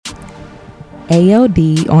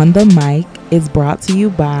AOD on the Mic is brought to you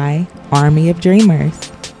by Army of Dreamers.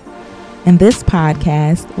 In this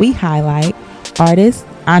podcast, we highlight artists,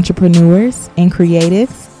 entrepreneurs, and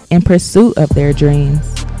creatives in pursuit of their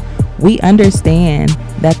dreams. We understand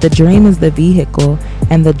that the dream is the vehicle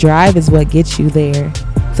and the drive is what gets you there.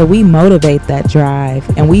 So we motivate that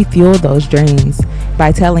drive and we fuel those dreams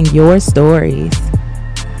by telling your stories.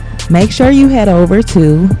 Make sure you head over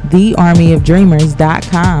to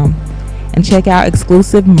thearmyofdreamers.com and check out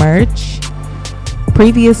exclusive merch,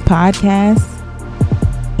 previous podcasts,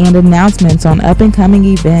 and announcements on up-and-coming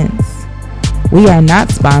events. We are not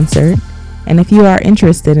sponsored, and if you are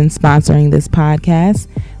interested in sponsoring this podcast,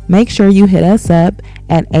 make sure you hit us up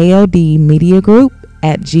at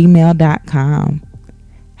aodmediagroup@gmail.com.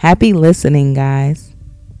 Happy listening, guys.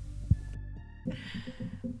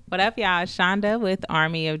 What up, y'all? Shonda with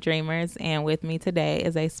Army of Dreamers, and with me today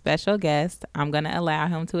is a special guest. I'm going to allow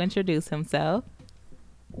him to introduce himself.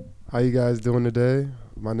 How you guys doing today?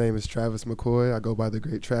 My name is Travis McCoy. I go by The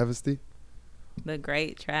Great Travesty. The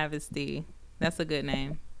Great Travesty. That's a good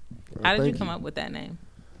name. How did you come up with that name?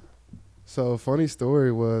 So, funny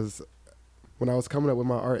story was when I was coming up with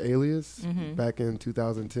my art alias back in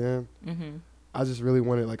 2010, I just really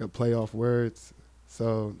wanted like a play off words.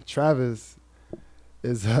 So, Travis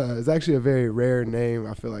is actually a very rare name,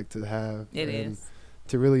 I feel like, to have. It is.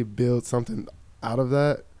 To really build something out of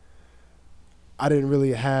that, I didn't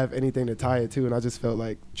really have anything to tie it to, and I just felt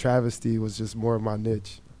like travesty was just more of my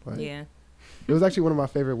niche. Like, yeah. It was actually one of my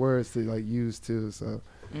favorite words to like use too, so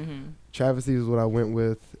travesty is what I went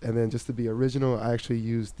with. And then just to be original, I actually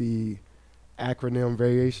used the acronym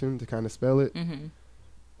variation to kind of spell it.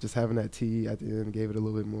 Just having that T at the end gave it a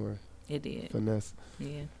little bit more finesse.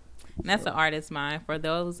 Yeah. And that's an artist's mind. For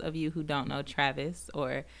those of you who don't know Travis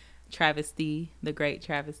or Travesty, the Great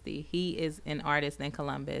Travesty, he is an artist in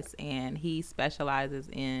Columbus, and he specializes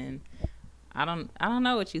in, I don't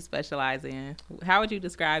know what you specialize in. How would you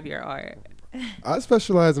describe your art? I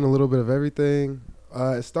specialize in a little bit of everything.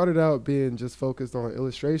 It started out being just focused on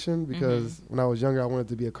illustration because when I was younger, I wanted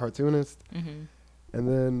to be a cartoonist. And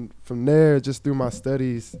then from there, just through my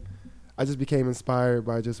studies, I just became inspired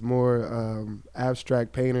by just more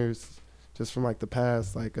abstract painters just from like the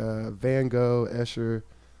past, like Van Gogh, Escher,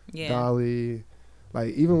 Dali,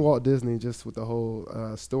 like even Walt Disney, just with the whole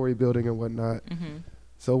story building and whatnot.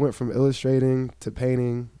 So it went from illustrating to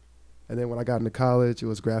painting. And then when I got into college, it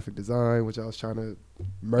was graphic design, which I was trying to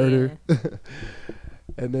murder.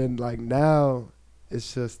 And then like now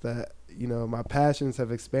it's just that, you know, my passions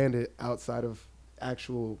have expanded outside of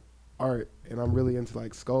actual art, and I'm really into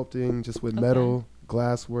like sculpting just with metal,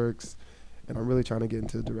 glass works, and I'm really trying to get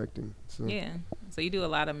into directing. So so you do a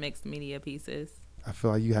lot of mixed media pieces. I feel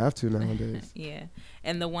like you have to nowadays.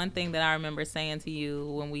 And the one thing that I remember saying to you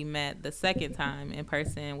when we met the second time in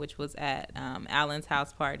person, which was at Alan's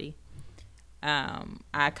house party,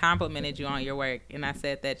 I complimented you on your work, and I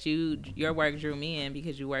said that your work drew me in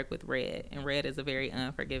because you work with red, and red is a very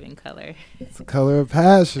unforgiving color. It's a color of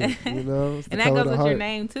passion, you know. And that goes with your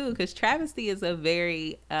name too, because travesty is a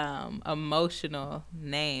very emotional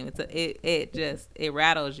name. It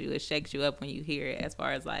rattles you, it shakes you up when you hear it. As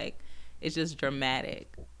far as like, it's just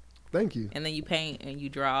dramatic. Thank you. And then you paint and you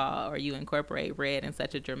draw, or you incorporate red in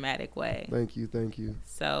such a dramatic way. Thank you.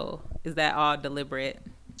 So is that all deliberate?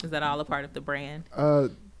 Is that all a part of the brand?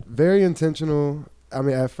 Very intentional. I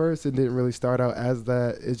mean, at first it didn't really start out as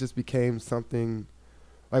that. It just became something,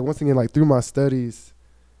 like once again, like through my studies,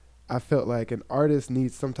 I felt like an artist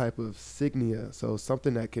needs some type of signia, so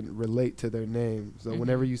something that can relate to their name. So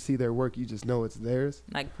whenever you see their work, you just know it's theirs.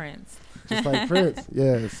 Like Prince. Just like Prince,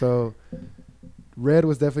 yeah. So red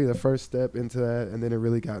was definitely the first step into that, and then it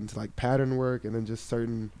really got into like pattern work, and then just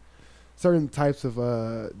certain types of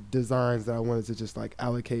designs that I wanted to just like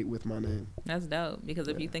allocate with my name. That's dope, because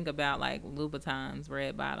if you think about like Louboutin's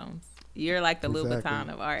red bottoms, you're like the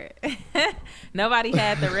Louboutin of art. Nobody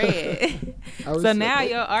had the red. So now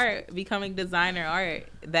your art becoming designer art,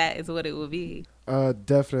 that is what it will be.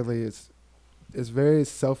 Definitely. It's very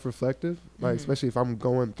self-reflective, like especially if I'm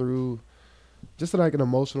going through just like an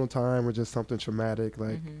emotional time or just something traumatic.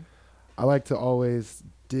 Like I like to always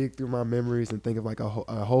dig through my memories and think of like a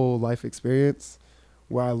whole life experience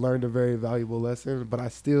where I learned a very valuable lesson, but I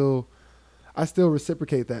still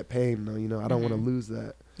reciprocate that pain though, you know. I don't want to lose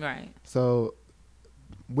that. Right. So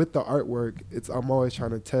with the artwork, I'm always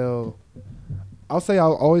trying to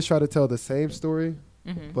I'll always try to tell the same story,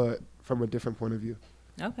 but from a different point of view.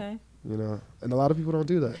 Okay. You know, and a lot of people don't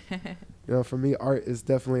do that. You know, for me, art is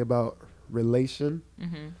definitely about relation.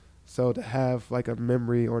 So to have like a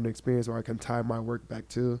memory or an experience where I can tie my work back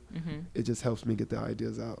to, it just helps me get the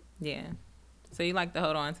ideas out. Yeah. So you like to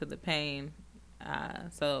hold on to the pain.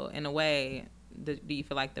 So in a way, do you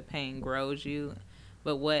feel like the pain grows you?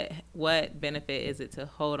 But what benefit is it to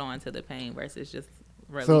hold on to the pain versus just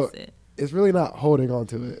release it? It's really not holding on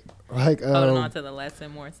to it. Like Holding on to the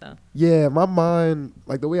lesson more so. Yeah, my mind,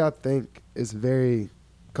 like the way I think, is very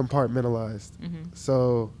compartmentalized. Mm-hmm.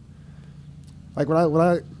 So, like when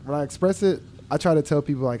I express it, I try to tell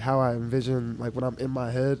people like how I envision, like when I'm in my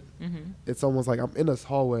head, Mm-hmm. it's almost like I'm in this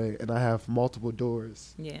hallway and I have multiple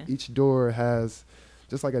doors. Yeah. Each door has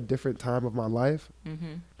just like a different time of my life,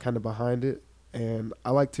 Mm-hmm. kind of behind it, and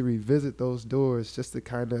I like to revisit those doors just to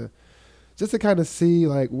kind of see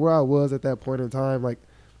like where I was at that point in time. Like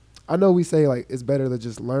I know we say like it's better to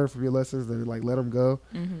just learn from your lessons than like let them go,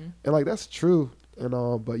 Mm-hmm. and like that's true and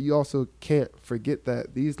all, but you also can't forget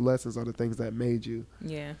that these lessons are the things that made you.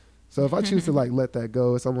 Yeah. So if I choose to like let that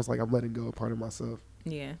go, it's almost like I'm letting go a part of myself.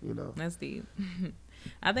 Yeah. You know. That's deep.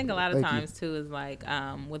 I think a lot of Thank you. times too is like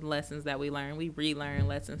with lessons that we learn, we relearn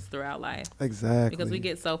lessons throughout life. Exactly. Because we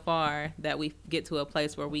get so far that we get to a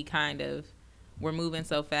place where we're moving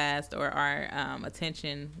so fast, or our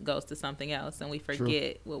attention goes to something else, and we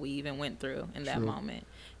forget what we even went through in that moment.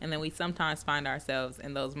 And then we sometimes find ourselves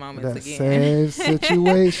in those moments that again. same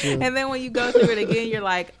situation. And then when you go through it again, you're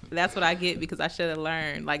like, that's what I get because I should have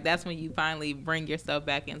learned. Like, that's when you finally bring yourself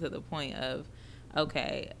back into the point of,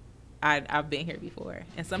 okay, I've been here before.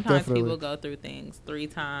 And sometimes people go through things 3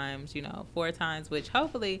 times, 4 times, which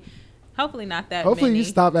hopefully not that Hopefully many. you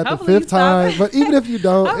stop at the 5th time, but even if you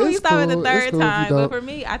don't, hopefully it's you stop at the cool. 3rd Cool time. But for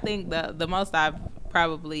me, I think the most I've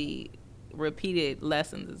probably repeated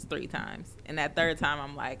lessons is 3 times. And that 3rd time,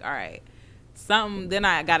 I'm like, all right, then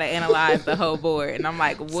I got to analyze the whole board. And I'm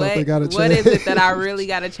like, what is it that I really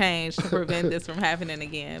got to change to prevent this from happening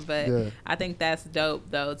again? But I think that's dope,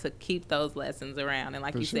 though, to keep those lessons around. And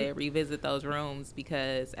like you said, revisit those rooms,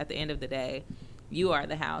 because at the end of the day, you are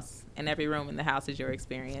the house, and every room in the house is your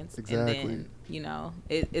experience. Exactly. And then,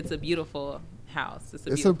 it's a beautiful house.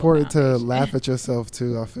 It's important to laugh at yourself,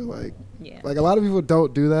 too, I feel like. Yeah. Like, a lot of people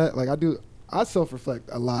don't do that. Like, I do. I self-reflect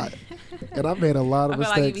a lot, and I've made a lot of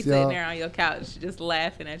mistakes, like you be sitting there on your couch just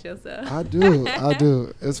laughing at yourself. I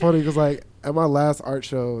do. It's funny because, like, at my last art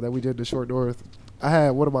show that we did in the Short North, I had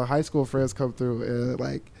one of my high school friends come through, and,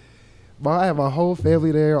 like, I had my whole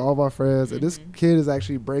family there, all my friends, and this kid is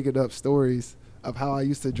actually bringing up stories of how I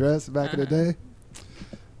used to dress back in the day.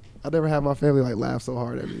 I never had my family, like, laugh so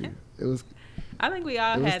hard at me. It was. I think we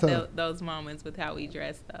all had those moments with how we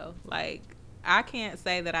dressed, though. Like, I can't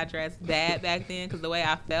say that I dressed bad back then, because the way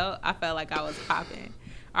I felt like I was popping.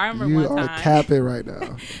 I remember one time. You are capping right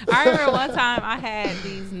now. I remember one time I had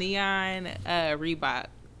these neon Reebok.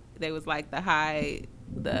 They was like the high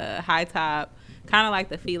top, kind of like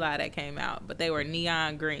the Fila that came out, but they were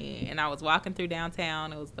neon green. And I was walking through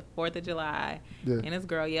downtown. It was the 4th of July. Yeah. And this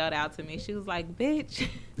girl yelled out to me. She was like, bitch,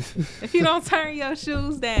 if you don't turn your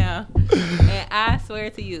shoes down. And I swear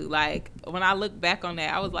to you, like, when I look back on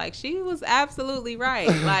that, I was like, she was absolutely right.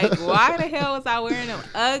 Like, why the hell was I wearing them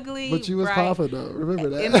ugly? But you was popping, though. Remember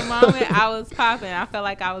that. In the moment, I was popping. I felt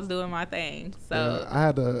like I was doing my thing. So I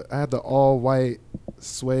had the all-white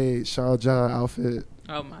suede Sean John outfit.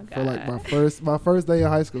 Oh my god! For like my first day in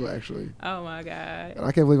high school, actually. Oh my god! And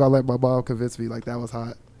I can't believe I let my mom convince me like that was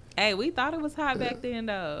hot. Hey, we thought it was hot back then,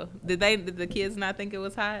 though. Did the kids not think it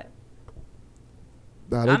was hot?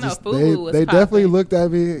 Nah, they definitely looked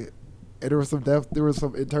at me, and there was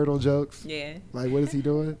some internal jokes. Yeah. Like, what is he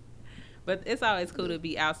doing? But it's always cool to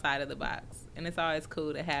be outside of the box, and it's always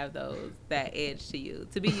cool to have that edge to you,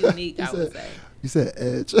 to be unique. I would say. You said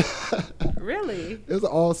edge. Really? It was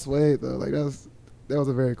all suede though. Like that was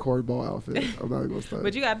a very cornball outfit. I'm not gonna start.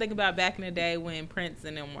 But you gotta think about back in the day when Prince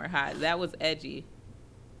and them were hot. That was edgy.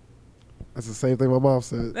 That's the same thing my mom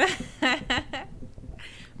said.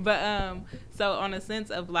 But so on a sense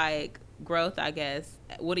of like growth, I guess,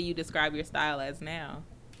 what do you describe your style as now?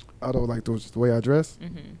 I don't like the way I dress.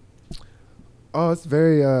 Mm-hmm. Oh, it's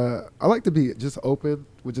very. I like to be just open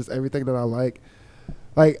with just everything that I like.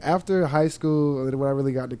 Like after high school and when I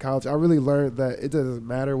really got into college, I really learned that it doesn't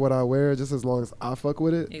matter what I wear, just as long as I fuck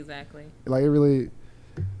with it. Exactly. Like it really,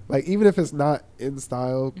 like even if it's not in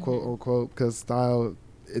style, quote unquote, because style,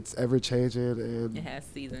 it's ever changing and it has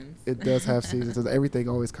seasons. It does have seasons, and everything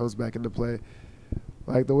always comes back into play.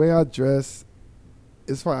 Like the way I dress,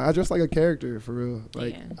 it's fine. I dress like a character for real.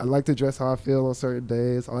 Like I like to dress how I feel on certain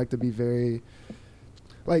days. I like to be very,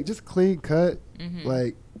 like just clean cut. Mm-hmm.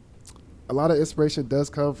 Like a lot of inspiration does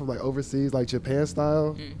come from like overseas, like Japan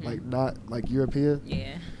style, like not like European.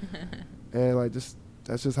 Yeah. And like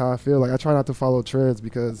that's just how I feel. Like I try not to follow trends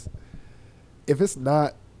because if it's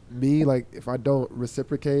not me, like if I don't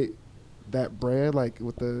reciprocate that brand, like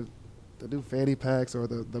with the new fanny packs or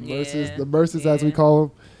the Yeah, Merces as we yeah. call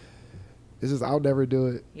them. It's just I'll never do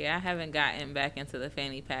it. Yeah, I haven't gotten back into the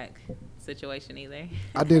fanny pack situation either.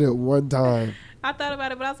 I did it one time. I thought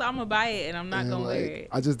about it, but I was like, I'm gonna buy it and I'm not and gonna like, wear it.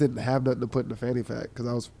 I just didn't have nothing to put in the fanny pack because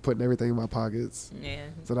I was putting everything in my pockets. Yeah.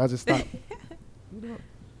 So then I just stopped.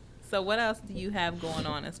 So what else do you have going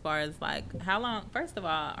on as far as like how long? First of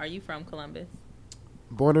all, are you from Columbus?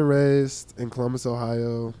 Born and raised in Columbus,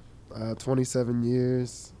 Ohio, 27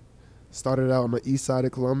 years. Started out on the east side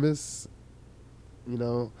of Columbus, you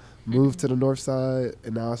know, moved to the north side,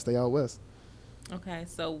 and now I stay out west. Okay,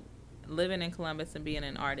 so living in Columbus and being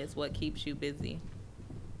an artist, what keeps you busy?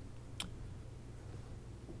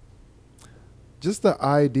 Just the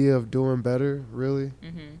idea of doing better, really.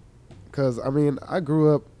 Mm-hmm. Because, I mean, I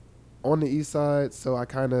grew up on the east side, so I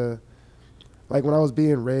kind of, like when I was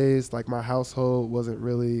being raised, like my household wasn't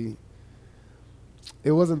really,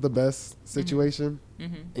 it wasn't the best situation.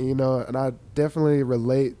 Mm-hmm. And, you know, and I definitely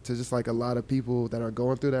relate to just like a lot of people that are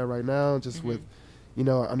going through that right now, just Mm-hmm. with, you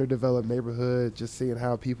know, underdeveloped neighborhood, just seeing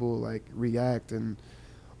how people like react and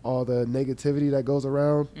all the negativity that goes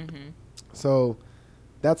around. Mm-hmm. So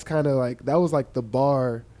that's kind of like, that was like the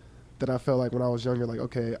bar that I felt like when I was younger, like,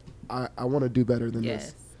 okay, I want to do better than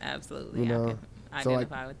Yes, this. absolutely. You know, I so, can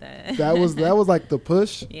like, identify with that. That was like the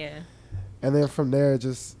push. Yeah. And then from there,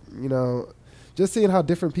 just, you know, just seeing how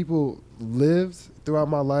different people lived throughout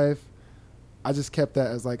my life, I just kept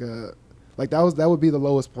that as like that would be the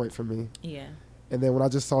lowest point for me. Yeah. And then when I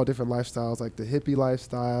just saw different lifestyles, like the hippie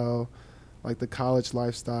lifestyle, like the college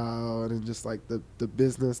lifestyle, and then just like the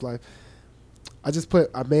business life,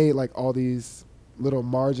 I made like all these little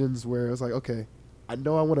margins where it was like, okay, I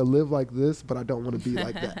know I want to live like this, but I don't want to be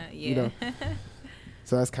like that. Yeah. You know?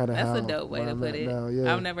 So that's kind of how. That's a dope way where to I'm put at it. now,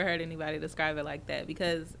 yeah. I've never heard anybody describe it like that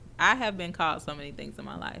because I have been called so many things in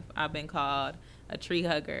my life. I've been called a tree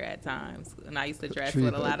hugger at times, and I used to dress Tree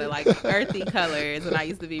with a lot of like earthy colors, and I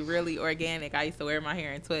used to be really organic. I used to wear my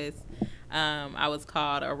hair in twists. I was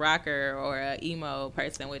called a rocker or a emo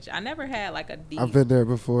person, which I never had like a deep. I've been there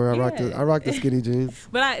before. Yeah. I rocked the skinny jeans.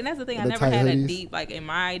 But and that's the thing. And I the never tight had a hoodies. deep like in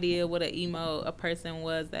my idea what a person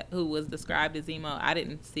was who was described as emo. I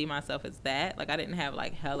didn't see myself as that. Like I didn't have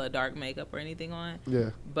like hella dark makeup or anything on.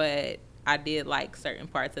 Yeah. But I did like certain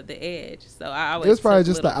parts of the edge. So I always It was probably took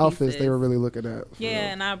just the little outfits they pieces. were really looking at. for Yeah,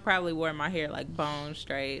 real. and I probably wore my hair like bone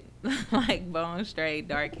straight, like bone straight,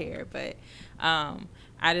 dark hair. But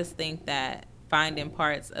I just think that finding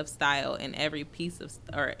parts of style in every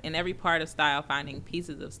in every part of style, finding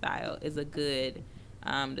pieces of style is a good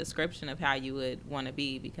description of how you would want to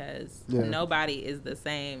be because Yeah. nobody is the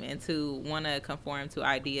same, and to want to conform to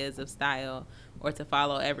ideas of style or to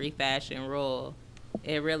follow every fashion rule,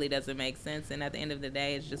 it really doesn't make sense. And at the end of the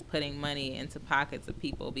day, it's just putting money into pockets of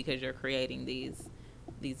people because you're creating these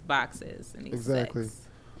boxes and these Exactly. sets.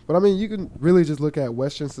 But I mean, you can really just look at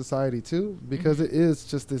Western society too, because it is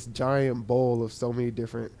just this giant bowl of so many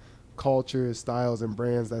different cultures, styles, and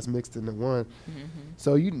brands that's mixed into one. Mm-hmm.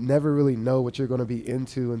 So you never really know what you're going to be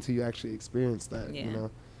into until you actually experience that, Yeah. you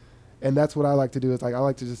know? And that's what I like to do is like, I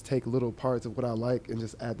like to just take little parts of what I like and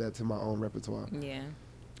just add that to my own repertoire. Yeah,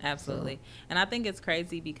 absolutely. And I think it's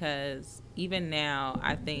crazy because even now,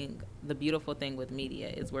 I think the beautiful thing with media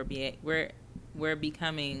is we're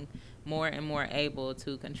becoming more and more able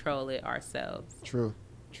to control it ourselves. True.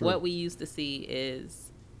 What we used to see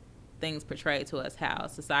is things portrayed to us how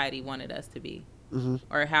society wanted us to be, Mm-hmm.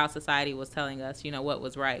 or how society was telling us, what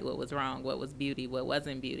was right, what was wrong, what was beauty, what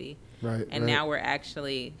wasn't beauty. Right. And right. now we're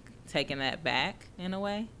actually taking that back in a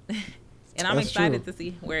way. And I'm That's excited true. to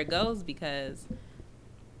see where it goes because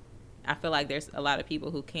I feel like there's a lot of people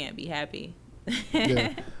who can't be happy.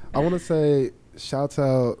 Yeah. I want to say shout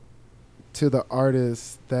out to the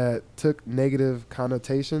artists that took negative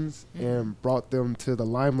connotations and brought them to the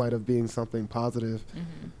limelight of being something positive.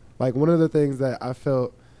 Mm-hmm. Like one of the things that I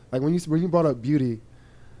felt like when you brought up beauty,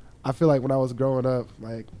 I feel like when I was growing up,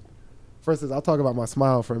 like for instance, I'll talk about my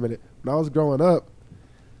smile for a minute. When I was growing up,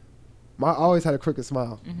 I always had a crooked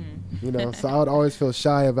smile, Mm-hmm. so I would always feel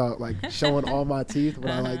shy about like showing all my teeth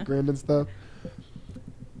when I like grinned and stuff.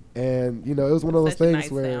 And it was one of those Such a things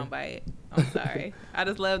nice where soundbite. I'm sorry. I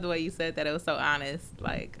just love the way you said that. It was so honest.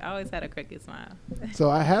 Like I always had a crooked smile. so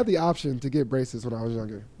I had the option to get braces when I was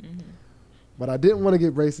younger. Mm-hmm. But I didn't want to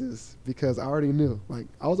get braces because I already knew. Like,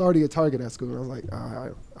 I was already a target at school. And I was like,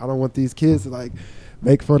 I don't want these kids to, like,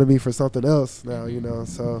 make fun of me for something else now,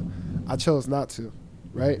 So I chose not to,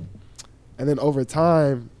 right? And then over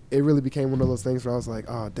time, it really became one of those things where I was like,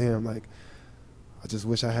 oh, damn, like, I just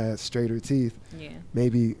wish I had straighter teeth. Yeah.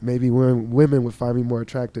 Maybe women would find me more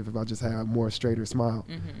attractive if I just had a more straighter smile.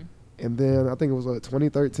 Mm-hmm. And then I think it was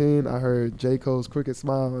 2013. I heard J. Cole's "Crooked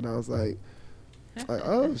Smile," and I was like,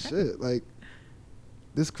 oh shit! Like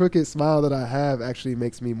this crooked smile that I have actually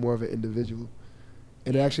makes me more of an individual,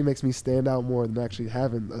 and it actually makes me stand out more than actually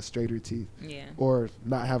having a straighter teeth, or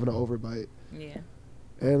not having an overbite. Yeah.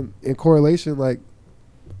 And in correlation, like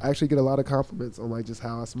I actually get a lot of compliments on like just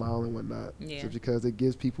how I smile and whatnot, just because it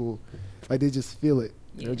gives people like they just feel it.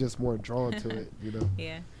 They're just more drawn to it, you know.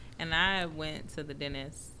 Yeah. And I went to the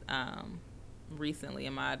dentist recently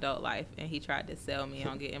in my adult life, and he tried to sell me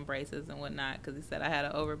on getting braces and whatnot because he said I had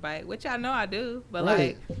an overbite, which I know I do, but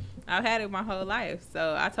like I've had it my whole life.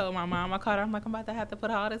 So I told my mom, I called her, I'm like, I'm about to have to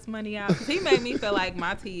put all this money out, because he made me feel like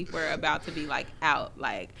my teeth were about to be like out.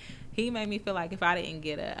 Like he made me feel like if I didn't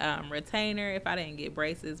get a retainer, if I didn't get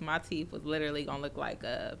braces, my teeth was literally gonna look like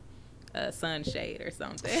a sunshade or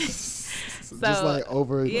something. So just like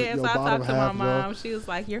over your so I bottom talked to half, my mom. She was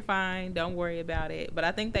like, you're fine, don't worry about it. But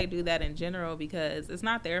I think they do that in general because it's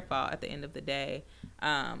not their fault at the end of the day.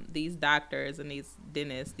 These doctors and these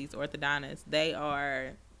dentists, these orthodontists,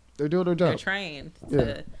 they're doing their job. They're trained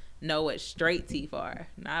to know what straight teeth are,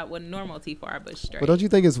 not what normal teeth are, but straight. But don't you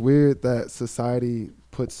think it's weird that society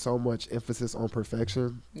puts so much emphasis on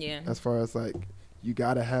perfection? Yeah. As far as like you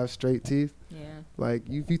gotta have straight teeth. Yeah. Like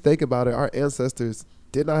if you think about it, our ancestors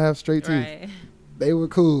did not have straight teeth. They were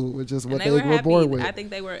cool with just what they were born with. I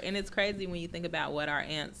think they were, and it's crazy when you think about what our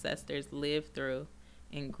ancestors lived through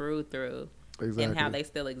and grew through. Exactly. And how they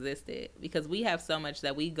still existed, because we have so much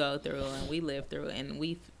that we go through and we live through, and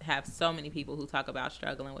we have so many people who talk about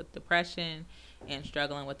struggling with depression and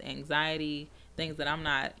struggling with anxiety, things that I'm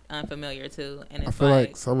not unfamiliar to. And it's I feel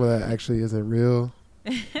like some of that actually isn't real.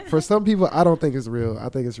 For some people, I don't think it's real. I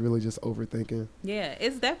think it's really just overthinking. Yeah,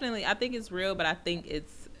 it's definitely, I think it's real, but I think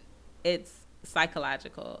it's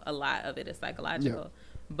psychological. A lot of it is psychological.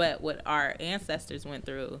 Yeah. But what our ancestors went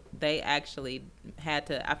through, they actually had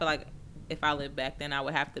to, I feel like if I lived back then, I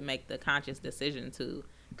would have to make the conscious decision to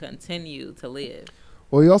continue to live.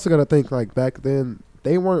 Well, you also got to think like back then,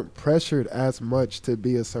 they weren't pressured as much to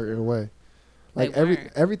be a certain way. Like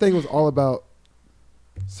everything was all about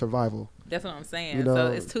survival. That's what I'm saying. You know, so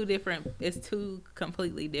it's two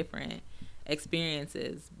completely different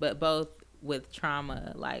experiences, but both with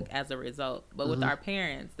trauma, like as a result. But with our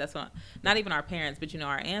parents, not even our parents, but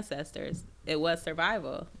our ancestors, it was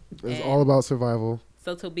survival. It's all about survival.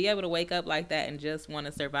 So to be able to wake up like that and just want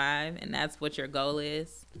to survive, and that's what your goal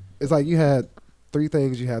is. It's like you had 3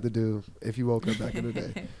 things you had to do if you woke up back in the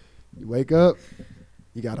day. You wake up,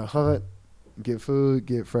 you got to hunt, get food,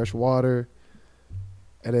 get fresh water,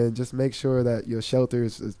 and then just make sure that your shelter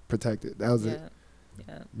is protected. That was it.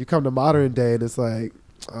 Yeah. You come to modern day and it's like,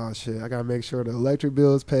 oh shit, I gotta make sure the electric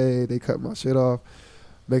bill is paid. They cut my shit off.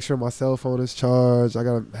 Make sure my cell phone is charged. I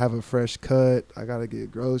gotta have a fresh cut. I gotta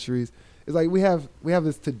get groceries. It's like we have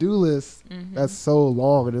this to-do list that's so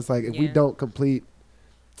long, and it's like if we don't complete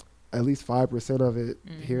at least 5% of it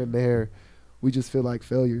here and there, we just feel like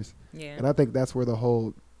failures. Yeah. And I think that's where the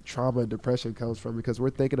whole trauma and depression comes from, because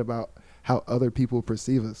we're thinking about how other people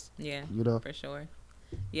perceive us. Yeah, for sure.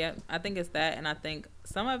 Yeah, I think it's that, and I think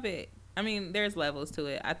some of it, I mean, there's levels to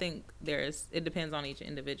it. I think it depends on each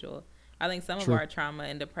individual. I think some of our trauma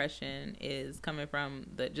and depression is coming from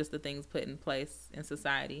the things put in place in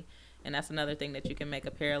society. And that's another thing that you can make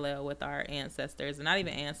a parallel with our ancestors, and not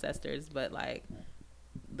even ancestors, but like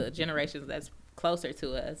the generations that's closer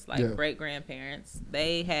to us, like great grandparents.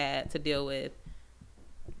 They had to deal with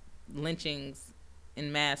lynchings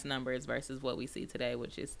in mass numbers versus what we see today,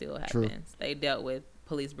 which is still happens. They dealt with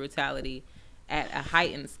police brutality at a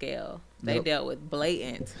heightened scale. They dealt with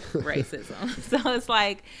blatant racism. So it's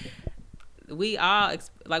like we all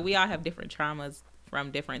have different traumas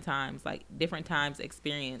from different times. Like different times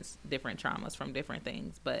experience different traumas from different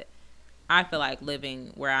things. But I feel like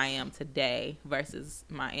living where I am today versus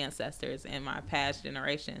my ancestors and my past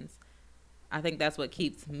generations, I think that's what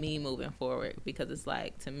keeps me moving forward, because it's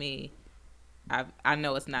like, to me, I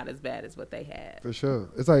know it's not as bad as what they had. For sure.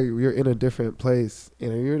 It's like you're in a different place,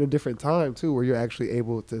 and you're in a different time too, where you're actually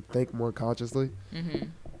able to think more consciously.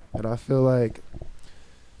 And I feel like,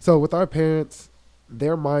 so with our parents,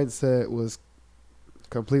 their mindset was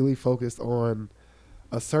completely focused on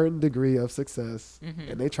a certain degree of success,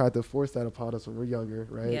 and they tried to force that upon us when we're younger,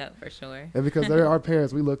 right? Yeah, for sure. And because they're our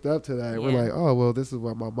parents, we looked up to that. We're like, oh, well, this is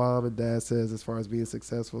what my mom and dad says as far as being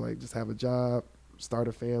successful, like just have a job, start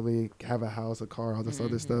a family, have a house, a car, all this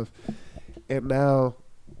other stuff. And now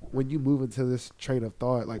when you move into this train of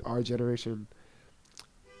thought, like our generation,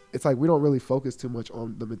 it's like we don't really focus too much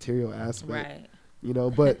on the material aspect,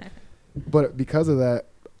 right? But because of that,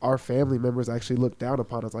 our family members actually look down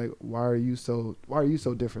upon us. Like, why are you so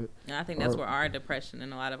different? And I think that's where our depression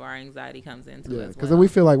and a lot of our anxiety comes into Yeah, as because well. then we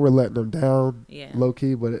feel like we're letting them down, Yeah. low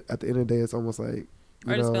key. But at the end of the day, it's almost like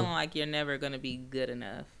or just feeling like you're never gonna be good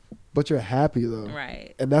enough. But you're happy though,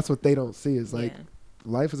 Right. and that's what they don't see. Is like Yeah.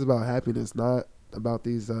 life is about happiness, not about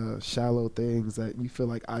these shallow things that you feel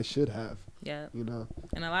like I should have. Yeah. You know.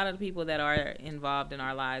 And a lot of the people that are involved in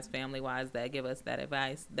our lives, family wise, that give us that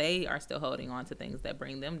advice, they are still holding on to things that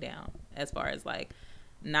bring them down, as far as like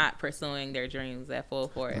not pursuing their dreams at full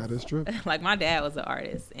force. That is true. Like my dad was an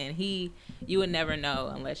artist, and you would never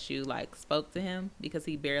know unless you like spoke to him, because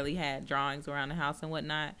he barely had drawings around the house and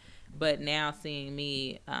whatnot. But now seeing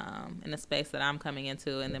me in the space that I'm coming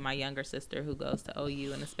into, and then my younger sister who goes to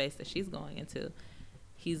OU in the space that she's going into,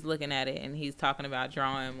 he's looking at it and he's talking about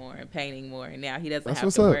drawing more and painting more, and now he doesn't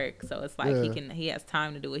have to work, so it's like he has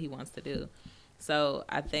time to do what he wants to do. So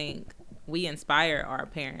I think we inspire our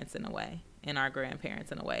parents in a way, and our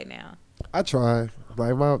grandparents in a way now. I try.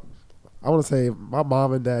 Like I want to say my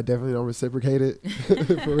mom and dad definitely don't reciprocate it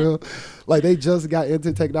for real. Like they just got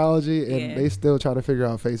into technology and they still trying to figure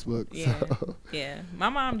out Facebook. Yeah. So. Yeah. My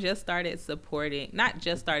mom just started supporting, not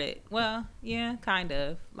just started, well, yeah, kind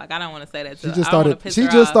of. Like I don't want to say that. She just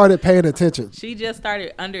started paying attention. She just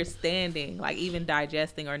started understanding, like even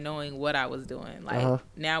digesting or knowing what I was doing. Like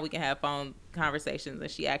now we can have phone conversations, and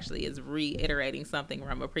she actually is reiterating something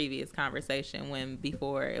from a previous conversation, when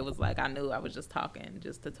before it was like I knew I was just talking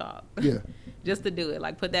just to talk. Yeah. Just to do it,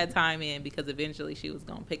 like put that time in, because eventually she was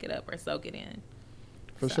gonna pick it up or soak it in.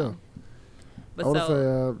 For sure. But I want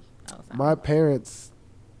to say my parents,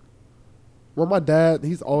 well, my dad,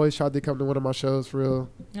 he's always tried to come to one of my shows for real.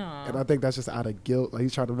 Aww. And I think that's just out of guilt, like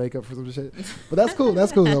he's trying to make up for some shit. But that's cool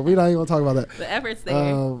though. We're not even gonna talk about that. The effort's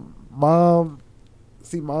there.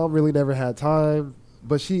 Mom really never had time,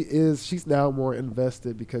 but she's now more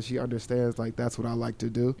invested because she understands like that's what I like to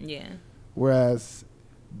do. Yeah. Whereas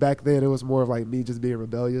back then it was more of like me just being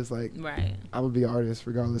rebellious, like right. I'm gonna be an artist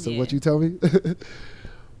regardless of what you tell me.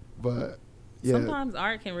 But yeah, sometimes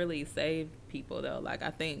art can really save people though. Like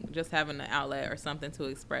I think just having an outlet or something to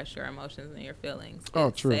express your emotions and your feelings,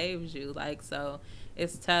 saves you. Like, so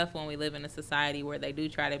it's tough when we live in a society where they do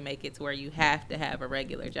try to make it to where you have to have a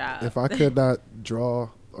regular job. If I could not draw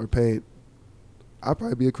or paint, I'd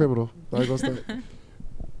probably be a criminal. Not gonna start.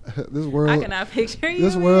 This world, I cannot picture you.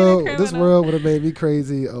 This world would have made me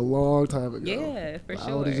crazy a long time ago. Yeah, for sure.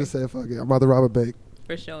 I would have just said, "Fuck it, I'm about to rob a bank."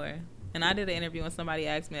 For sure. And I did an interview and somebody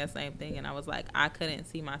asked me that same thing, and I was like, I couldn't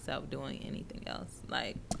see myself doing anything else.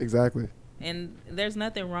 Like exactly. And there's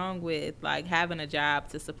nothing wrong with like having a job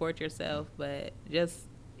to support yourself, but just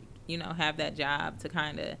have that job to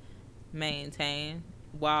kind of maintain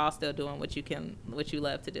while still doing what you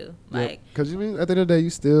love to do. Like, because at the end of the day,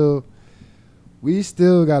 we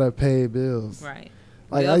still gotta pay bills. Right.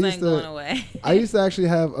 Like bills ain't going away. I used to actually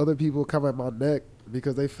have other people come at my neck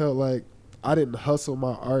because they felt like I didn't hustle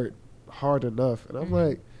my art hard enough, and I was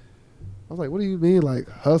like, what do you mean like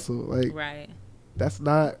hustle? Like, right. That's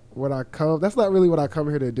not really what I come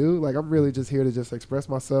here to do. Like, I'm really just here to just express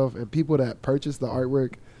myself, and people that purchase the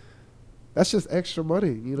artwork, that's just extra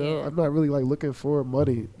money, Yeah. I'm not really like looking for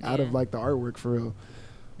money out of like the artwork for real.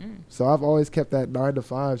 So I've always kept that 9 to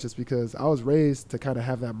 5 just because I was raised to kind of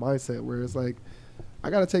have that mindset where it's like I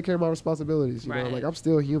got to take care of my responsibilities, you know, like I'm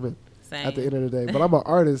still human at the end of the day, but I'm an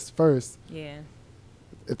artist first. Yeah.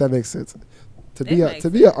 If that makes sense. To be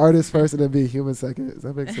an artist first and then be a human second. Does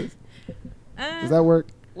that make sense? Does that work?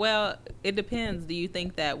 Well, it depends. Do you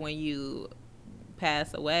think that when you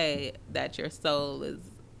pass away that your soul is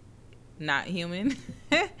not human?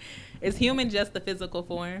 Is human just the physical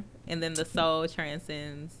form, and then the soul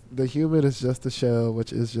transcends? The human is just the shell,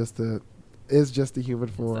 which is just the human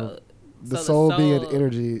form. The so soul being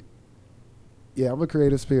energy. Yeah, I'm a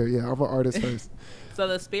creative spirit. Yeah, I'm an artist first. So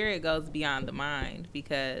the spirit goes beyond the mind,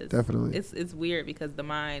 because definitely it's weird because the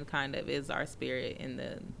mind kind of is our spirit in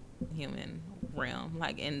the human realm.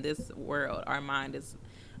 Like in this world, our mind is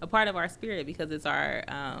a part of our spirit because it's our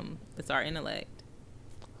intellect.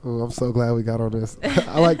 Oh, I'm so glad we got on this.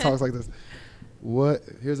 I like talks like this.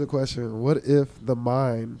 Here's a question. What if the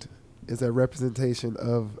mind is a representation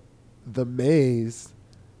of the maze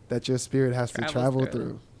that your spirit has to travel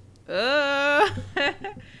through?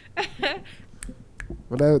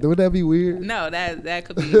 Would that be weird? No, that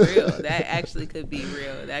could be real. That actually could be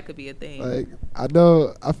real. That could be a thing. Like, I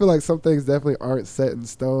feel like some things definitely aren't set in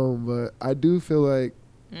stone, but I do feel like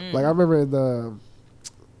I remember in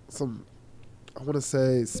I want to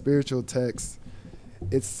say spiritual text,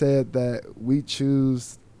 it said that we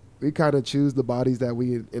choose we kind of choose the bodies that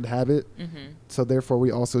we inhabit. Mm-hmm. So therefore,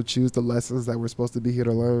 we also choose the lessons that we're supposed to be here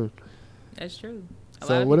to learn. That's true. A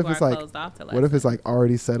So lot of what if people it's are like, closed off to what if it's lessons. like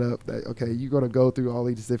already set up that, okay, you're going to go through all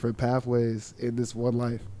these different pathways in this one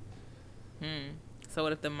life? So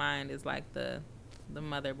what if the mind is like the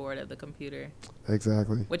motherboard of the computer,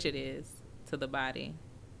 Exactly. which it is to the body?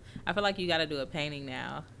 I feel like you got to do a painting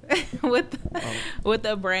now with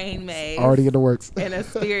a brain maze Already in the works. and a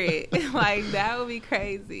spirit. Like, that would be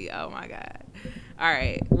crazy. Oh my God. All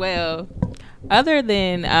right. Well, other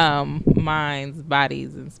than minds,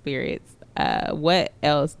 bodies, and spirits, what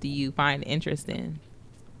else do you find interesting?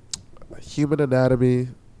 Human anatomy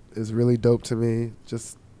is really dope to me.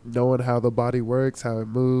 Just knowing how the body works, how it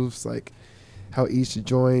moves, like how each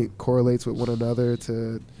joint correlates with one another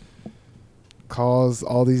to cause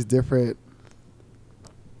all these different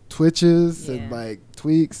twitches Yeah. and like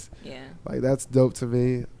tweaks. Yeah. Like, that's dope to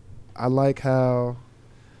me. I like how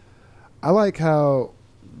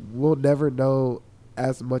we'll never know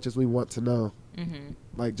as much as we want to know. Mm-hmm.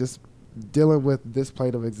 Like, just dealing with this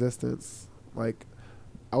plane of existence. Like,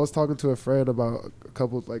 I was talking to a friend about a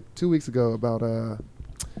couple, like 2 weeks ago, about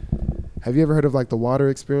have you ever heard of like the water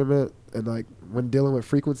experiment, and like when dealing with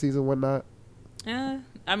frequencies and whatnot?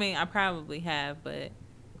 I mean, I probably have, but I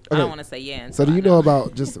Okay. don't want to say yeah. So do you know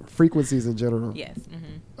about just frequencies in general? Yes.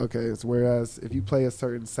 Mm-hmm. Okay, it's whereas if you play a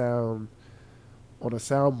certain sound on a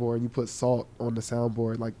soundboard and you put salt on the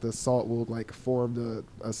soundboard, like the salt will like form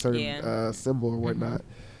a certain symbol or whatnot.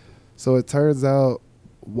 So it turns out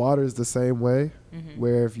water is the same way,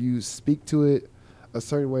 where if you speak to it a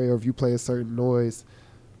certain way or if you play a certain noise,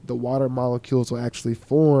 the water molecules will actually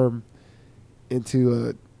form into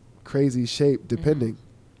a crazy shape depending,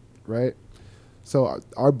 right? So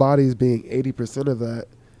our bodies being 80% of that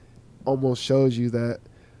almost shows you that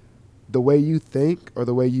the way you think or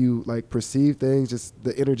the way you like perceive things, just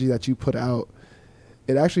the energy that you put out,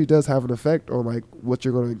 it actually does have an effect on like what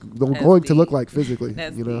you're going to look like physically.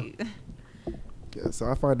 That's you know. deep. Yeah, so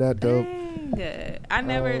I find that dope. Dang. Good.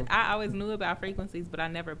 I always knew about frequencies, but I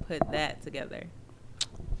never put that together.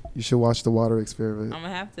 You should watch the water experiment. I'm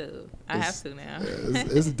gonna have to. I have to now. Yeah,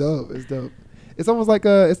 it's dope. It's dope. It's almost like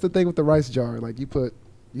it's the thing with the rice jar. Like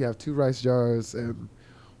you have 2 rice jars, and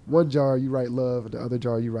one jar you write love, and the other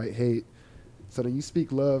jar you write hate. So then you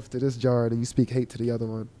speak love to this jar, and then you speak hate to the other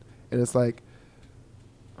one. And it's like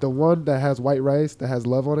the one that has white rice that has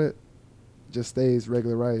love on it just stays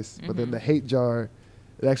regular rice, but then the hate jar,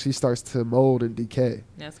 it actually starts to mold and decay.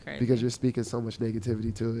 That's crazy. Because you're speaking so much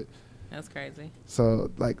negativity to it. That's crazy.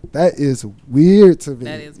 So like that is weird to me.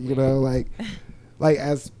 That is you weird. know, like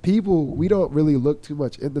as people, we don't really look too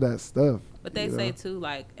much into that stuff. But they say too,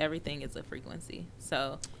 like everything is a frequency.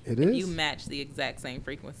 So It if is. you match the exact same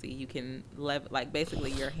frequency, you can like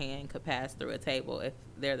basically your hand could pass through a table if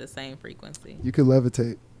they're the same frequency. You could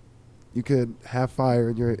levitate. You could have fire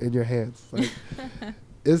in your hands. Like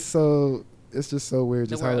it's just so weird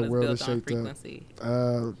just how the world is built on shaped up. frequency.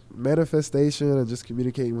 Manifestation and just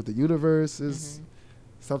communicating with the universe is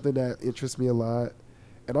something that interests me a lot.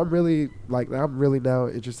 And I'm really now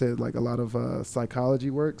interested in like a lot of psychology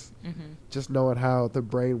works, just knowing how the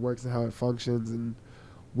brain works and how it functions and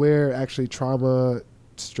where actually trauma,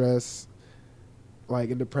 stress, like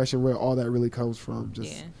and depression, where all that really comes from.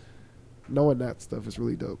 Just knowing that stuff is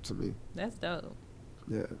really dope to me. That's dope.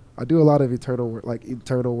 Yeah, I do a lot of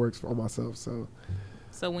internal works for myself.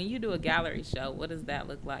 So when you do a gallery show, what does that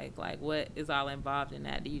look like? Like, what is all involved in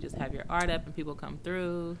that? Do you just have your art up and people come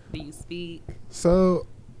through? Do you speak? So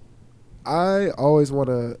I always want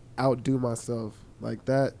to outdo myself. Like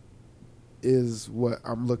that is what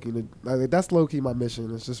I'm looking to. Like that's low key my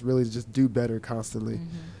mission. It's just really to just do better constantly.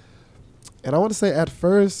 And I want to say at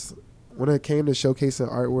first, when it came to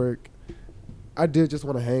showcasing artwork, I did just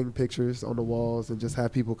want to hang pictures on the walls and just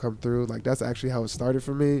have people come through. Like that's actually how it started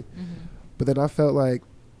for me. But then I felt like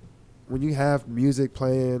when you have music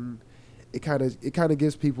playing, it kind of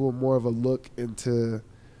gives people more of a look into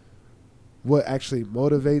what actually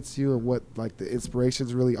motivates you and what like the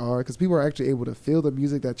inspirations really are, because people are actually able to feel the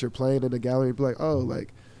music that you're playing in the gallery and be like, oh,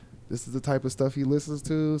 like this is the type of stuff he listens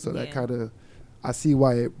to. So that kind of, I see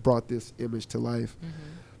why it brought this image to life.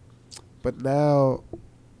 But now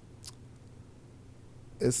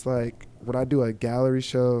it's like when I do a gallery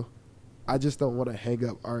show, I just don't want to hang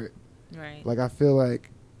up art. Right. Like I feel like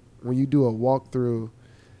when you do a walkthrough,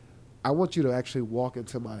 I want you to actually walk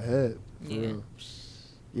into my head. For real.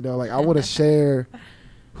 You know, like I want to share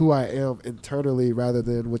who I am internally rather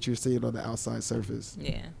than what you're seeing on the outside surface.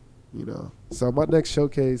 Yeah. You know, so my next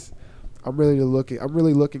showcase, I'm really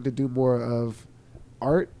looking to do more of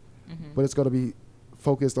art, but it's going to be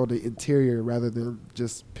focused on the interior rather than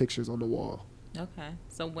just pictures on the wall. Okay.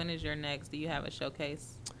 So when is your next? Do you have a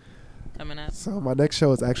showcase coming up? So my next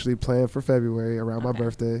show is actually planned for February around my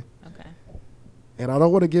birthday. Okay. And I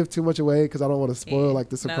don't want to give too much away because I don't want to spoil like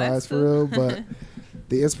the surprise for real. But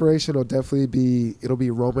the inspiration will definitely be, it'll be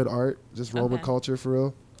Roman art, just Roman culture for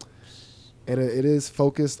real. And it is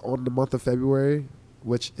focused on the month of February,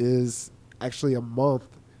 which is actually a month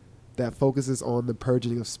that focuses on the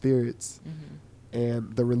purging of spirits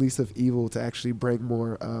and the release of evil to actually bring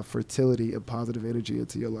more fertility and positive energy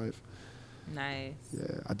into your life. Nice.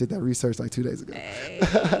 Yeah, I did that research like 2 days ago.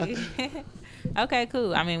 Hey. Okay,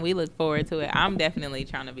 cool. I mean, we look forward to it. I'm definitely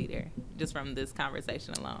trying to be there just from this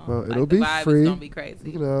conversation alone. Well, like, it'll the be vibe free. Is gonna be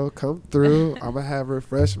crazy. You know, come through. I'm gonna have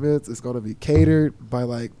refreshments. It's gonna be catered by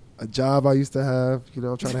like a job I used to have. You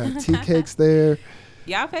know, I'm trying to have tea cakes there.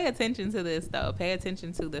 Y'all pay attention to this, though. Pay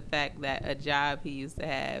attention to the fact that a job he used to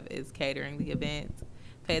have is catering the events.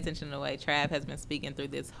 Pay attention to the way Trav has been speaking through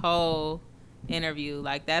this whole interview.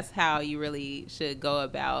 Like, that's how you really should go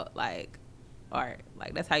about, like, art.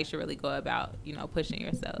 Like, that's how you should really go about, you know, pushing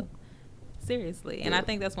yourself. Seriously. And I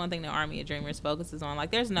think that's one thing the Army of Dreamers focuses on. Like,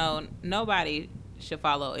 there's nobody should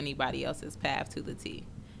follow anybody else's path to the T.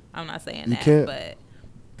 I'm not saying that, but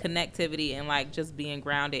connectivity and like just being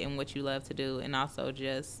grounded in what you love to do, and also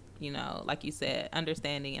just, you know, like you said,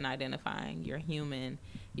 understanding and identifying you're human.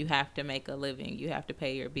 You have to make a living, you have to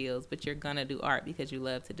pay your bills, but you're gonna do art because you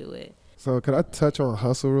love to do it. So could I touch on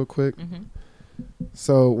hustle real quick?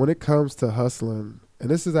 So when it comes to hustling, and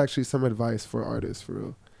this is actually some advice for artists for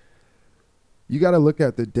real, you got to look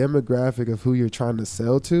at the demographic of who you're trying to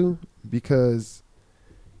sell to, because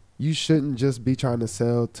you shouldn't just be trying to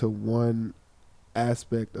sell to one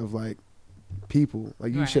aspect of like people.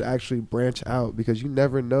 Like you should actually branch out, because you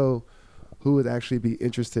never know who would actually be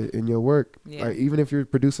interested in your work. Like even if you're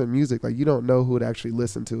producing music, like you don't know who would actually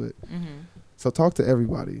listen to it. So talk to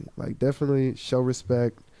everybody. Like definitely show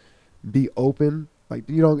respect, be open. Like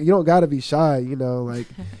you don't gotta be shy, you know, like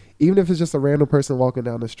even if it's just a random person walking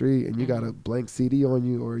down the street and you got a blank CD on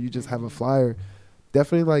you, or you just have a flyer,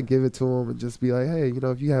 definitely like give it to them and just be like, hey, you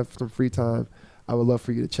know, if you have some free time, I would love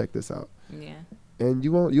for you to check this out. And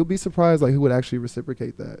you'll be surprised like who would actually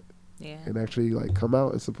reciprocate that. And actually like come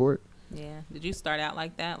out and support. Did you start out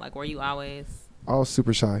like that? Like, were you always I was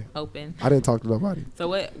super shy. Open. I didn't talk to nobody. So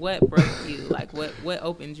what broke you? Like what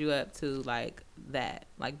opened you up to like that,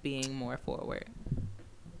 like being more forward?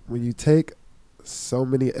 When you take so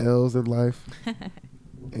many L's in life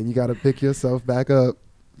and you got to pick yourself back up,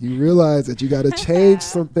 you realize that you got to change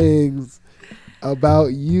some things about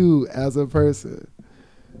you as a person.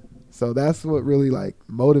 So that's what really like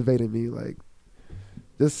motivated me, like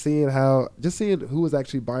just seeing who was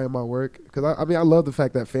actually buying my work. Because I mean, I love the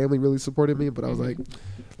fact that family really supported me, but I was like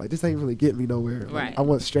this ain't really getting me nowhere. Like, I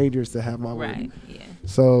want strangers to have my work.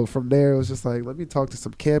 So from there, it was just like, let me talk to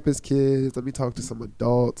some campus kids. Let me talk to some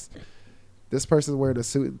adults. This person's wearing a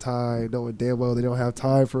suit and tie, knowing damn well they don't have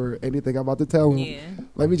time for anything I'm about to tell them.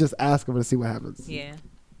 Let me just ask them and see what happens. You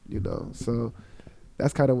know, so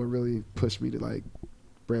that's kind of what really pushed me to like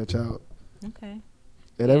branch out. And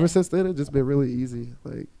ever since then, it's just been really easy.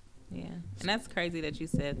 Like, and that's crazy that you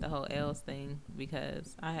said the whole L's thing,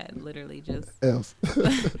 because I had literally just L's.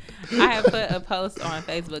 I had put a post on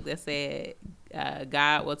Facebook that said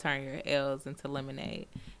God will turn your L's into lemonade.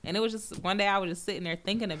 And it was just one day I was just sitting there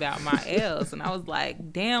thinking about my L's, and I was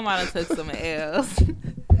like, damn, I done took some L's.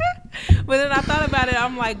 But then I thought about it,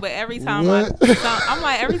 I'm like, but every time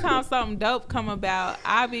every time something dope come about,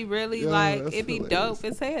 I be really it be dope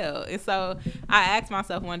as hell. And so I asked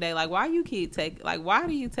myself one day, like, why do you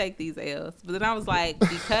take these L's? But then I was like,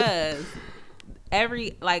 because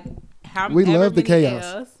we love the chaos.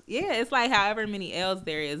 L's, it's like however many L's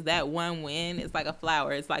there is, that one win is like a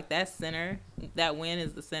flower. It's like that center, that win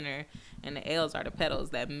is the center, and the L's are the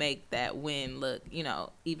petals that make that win look, you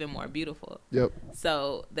know, even more beautiful.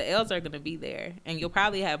 So the L's are going to be there, and you'll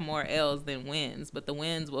probably have more L's than wins, but the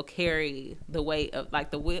wins will carry the weight of,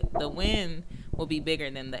 like, the win will be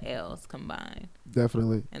bigger than the L's combined.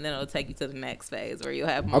 Definitely. And then it'll take you to the next phase where you'll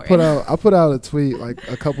have more. I put out a tweet like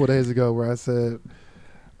a couple of days ago where I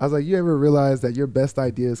was like, you ever realize that your best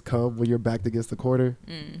ideas come when you're backed against the corner?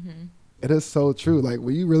 It is so true. Like,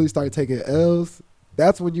 when you really start taking L's,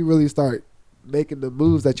 that's when you really start making the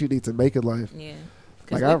moves that you need to make in life.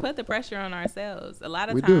 Because we put the pressure on ourselves. A lot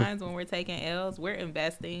of times when we're taking L's, we're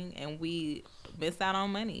investing and we miss out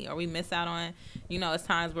on money, or we miss out on, you know, it's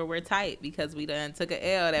times where we're tight because we done took an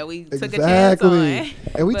L that we took a chance on.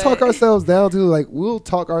 And we talk ourselves down too. Like, we'll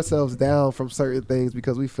talk ourselves down from certain things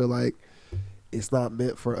because we feel like it's not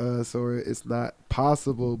meant for us or it's not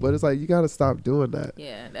possible. But it's like, you got to stop doing that.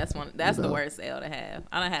 Yeah, that's the worst L to have.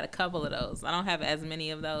 I done had a couple of those. I don't have as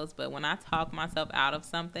many of those, but when I talk myself out of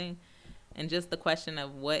something and just the question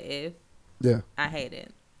of what if, Yeah. I hate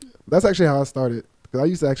it. That's actually how I started. Because I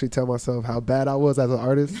used to actually tell myself how bad I was as an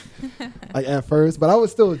artist, like at first. But I would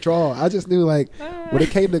still draw. I just knew, like, when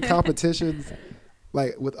it came to competitions,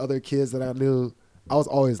 like with other kids that I knew, I was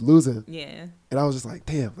always losing. Yeah. And I was just like,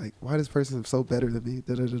 damn, like, why this person so better than me?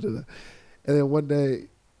 Da, da, da, da, da. And then one day,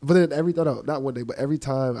 but then not one day, but every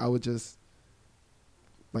time I would just,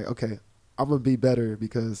 like, okay, I'm going to be better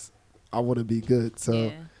because I want to be good.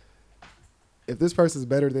 So if this person's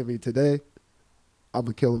better than me today, I'm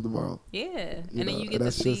going to kill him tomorrow. Yeah. And then you get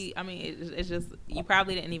to see, I mean, it's just, you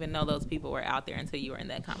probably didn't even know those people were out there until you were in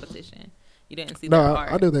that competition. You didn't see their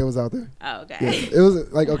art. I knew they was out there. Oh, okay. Yeah, it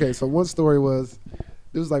was like, okay, so one story was,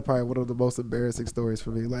 it was like probably one of the most embarrassing stories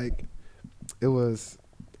for me. Like, it was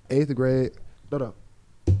 11th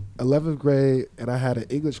grade, and I had an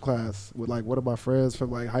English class with like one of my friends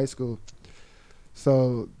from like high school.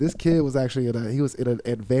 So this kid was actually he was in an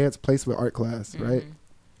advanced placement art class, right?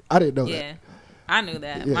 I didn't know that. Yeah, I knew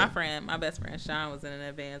that. Yeah. My best friend Sean was in an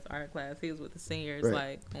advanced art class. He was with the seniors, Right.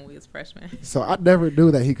 like when we was freshmen. So I never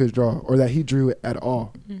knew that he could draw or that he drew at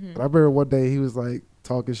all. And I remember one day he was like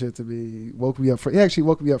talking shit to me. He actually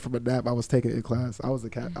woke me up from a nap I was taking in class. I was the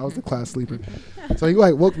class sleeper. So he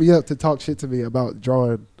like woke me up to talk shit to me about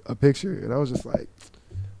drawing a picture, and I was just like,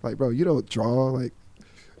 bro, you don't draw. Like,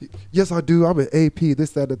 yes, I do. I'm an AP, this,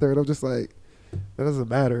 that, and the third. I'm just like, that doesn't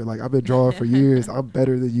matter. Like, I've been drawing for years. I'm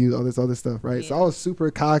better than you. All this other stuff, right? Yeah. So I was super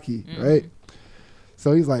cocky, right?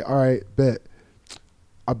 So he's like, all right, bet.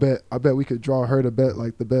 I bet we could draw her to bet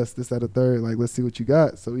like the best, this, that, and the third. Like, let's see what you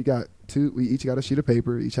got. So we each got a sheet of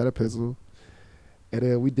paper, each had a pencil. And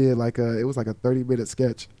then we did it was like a 30-minute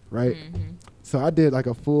sketch, right? So I did like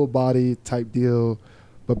a full body type deal.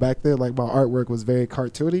 But back then, like, my artwork was very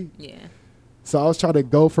cartoony. Yeah. So I was trying to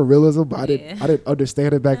go for realism, but I didn't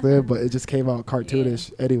understand it back then, but it just came out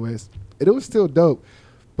cartoonish anyways. And it was still dope.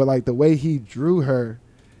 But like the way he drew her,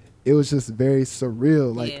 it was just very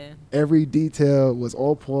surreal. Like every detail was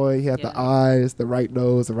on point. He had the eyes, the right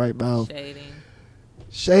nose, the right mouth.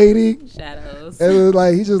 Shading. Shadows. And it was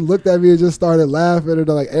like he just looked at me and just started laughing, and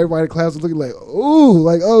like everybody in class was looking like, ooh,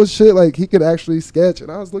 like, oh shit, like he could actually sketch.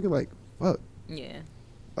 And I was looking like, fuck. Yeah.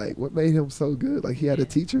 Like, what made him so good? Like, he had a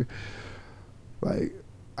teacher. Like,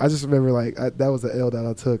 I just remember, like, that was the L that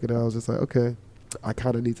I took, and I was just like, okay, I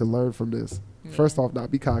kind of need to learn from this. Yeah. First off, not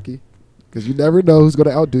be cocky, because you never know who's going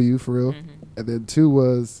to outdo you, for real. And then 2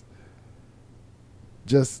 was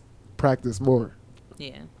just practice more.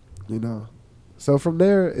 Yeah. You know? So from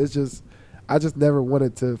there, it's just, I just never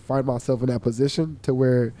wanted to find myself in that position to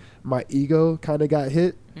where my ego kind of got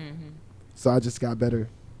hit. So I just got better,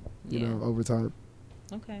 you know, over time.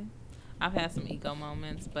 Okay. I've had some ego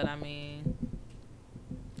moments, but I mean,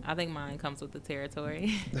 I think mine comes with the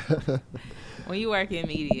territory. When you work in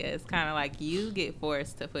media, it's kind of like you get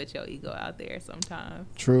forced to put your ego out there sometimes.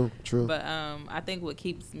 True. But I think what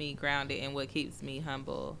keeps me grounded and what keeps me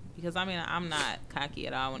humble, because I mean, I'm not cocky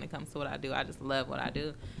at all when it comes to what I do. I just love what I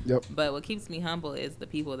do. Yep. But what keeps me humble is the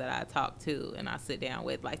people that I talk to and I sit down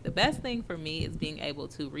with. Like, the best thing for me is being able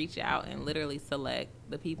to reach out and literally select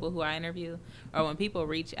the people who I interview. Or when people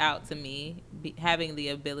reach out to me, having the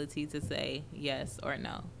ability to say yes or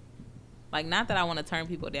no. Like, not that I want to turn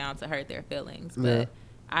people down to hurt their feelings, but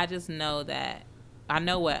I just know that I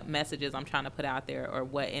know what messages I'm trying to put out there or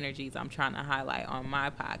what energies I'm trying to highlight on my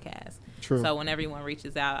podcast. True. So when everyone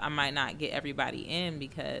reaches out, I might not get everybody in,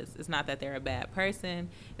 because it's not that they're a bad person.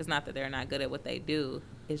 It's not that they're not good at what they do.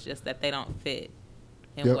 It's just that they don't fit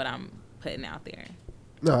in what I'm putting out there.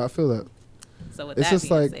 No, I feel that. So with that being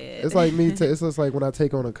said, it's like me. It's just like when I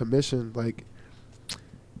take on a commission, like,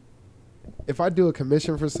 if I do a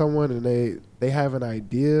commission for someone and they have an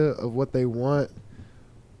idea of what they want,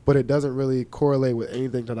 but it doesn't really correlate with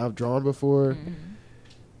anything that I've drawn before,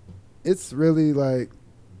 it's really like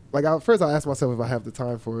first I ask myself if I have the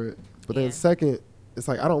time for it. But then second, it's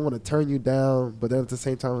like, I don't want to turn you down, but then at the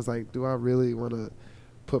same time, it's like, do I really want to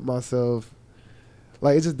put myself,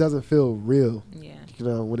 like, it just doesn't feel real, you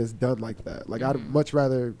know, when it's done like that. Like, I'd much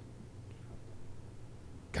rather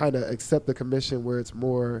kind of accept the commission where it's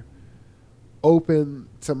more open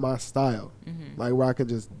to my style, like where I can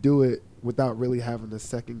just do it without really having to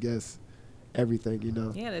second guess everything, you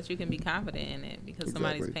know. Yeah, that you can be confident in it, because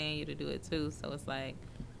somebody's paying you to do it too. So it's like,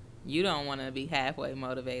 you don't want to be halfway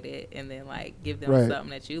motivated and then like give them Right.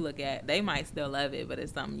 something that you look at. They might still love it, but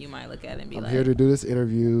it's something you might look at and be I'm like, here to do this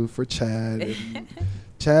interview for Chad. And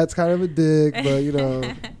Chad's kind of a dick, but you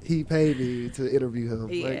know, he paid me to interview him.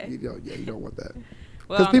 Yeah. Like, you don't want that.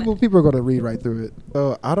 well, Because people are going to read right through it.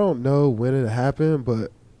 So I don't know when it happened,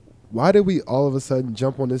 but why did we all of a sudden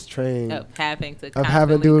jump on this train of having to of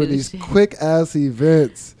having constantly doing do these shit. quick ass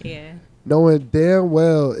events, Yeah. knowing damn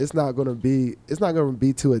well it's not going to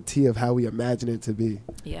be to a T of how we imagine it to be.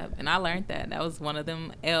 Yeah, and I learned that. That was one of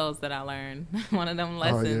them L's that I learned. One of them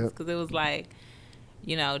lessons, yeah. because it was like,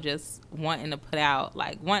 you know, just wanting to put out,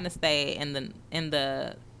 like wanting to stay in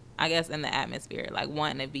the I guess in the atmosphere, like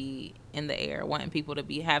wanting to be in the air, wanting people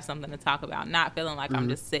to have something to talk about, not feeling like I'm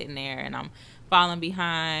just sitting there and I'm falling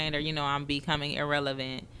behind or, you know, I'm becoming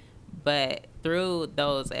irrelevant. But through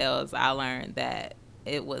those L's, I learned that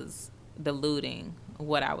it was diluting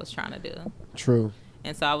what I was trying to do. True.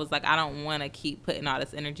 And so I was like, I don't want to keep putting all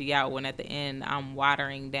this energy out when at the end I'm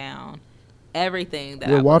watering down everything that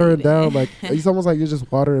You're I watering believe in. down, like, it's almost like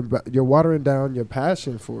you're watering down your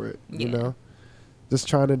passion for it, you Yeah. know? Just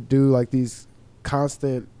trying to do like these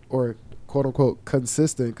constant or quote unquote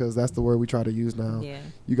consistent, because that's the word we try to use now. Yeah,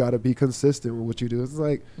 You got to be consistent with what you do. It's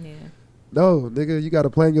like, yeah, no, nigga, you got to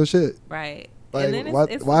plan your shit. right. Like, And then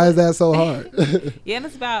why is that so hard? Yeah, and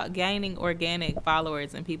it's about gaining organic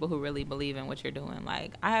followers and people who really believe in what you're doing.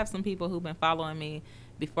 Like, I have some people who've been following me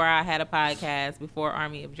before I had a podcast, before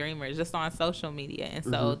Army of Dreamers, just on social media. And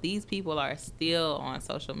so these people are still on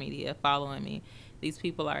social media following me. These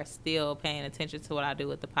people are still paying attention to what I do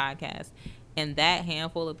with the podcast. And that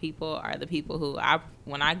handful of people are the people who,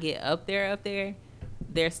 when I get up there,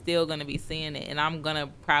 they're still going to be seeing it. And I'm going to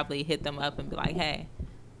probably hit them up and be like, hey,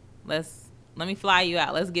 let me fly you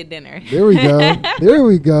out. Let's get dinner. There we go. There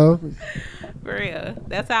we go. For real.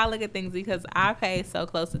 That's how I look at things, because I pay so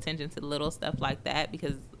close attention to little stuff like that,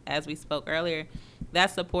 because as we spoke earlier,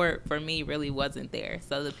 that support for me really wasn't there.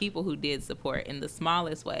 So the people who did support in the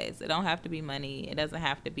smallest ways, it don't have to be money. It doesn't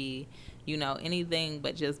have to be, you know, anything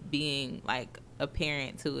but just being like a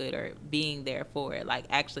parent to it or being there for it, like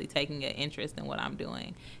actually taking an interest in what I'm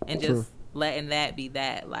doing and just letting that be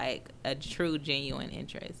that, like a true, genuine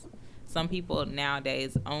interest. Some people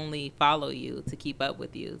nowadays only follow you to keep up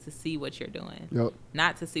with you, to see what you're doing. Yep.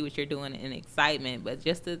 Not to see what you're doing in excitement, but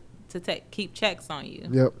just to keep checks on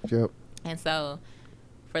you. Yep. And so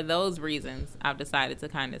for those reasons, I've decided to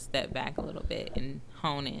kind of step back a little bit and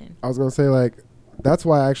hone in. I was going to say, like, that's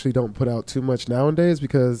why I actually don't put out too much nowadays,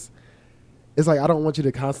 because it's like I don't want you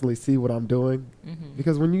to constantly see what I'm doing. Mm-hmm.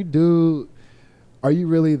 Because when you do, are you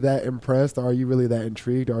really that impressed? Or are you really that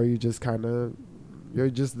intrigued? Or are you just kind of, you're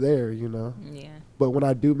just there, you know? Yeah. But when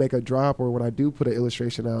I do make a drop or when I do put an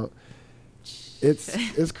illustration out,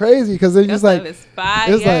 it's crazy, because then just like,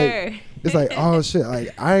 it's like, oh shit,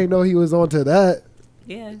 like I didn't know he was onto that.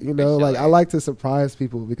 Yeah. You know, for like sure. I like to surprise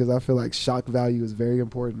people, because I feel like shock value is very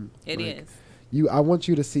important. It like, is. I want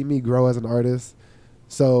you to see me grow as an artist,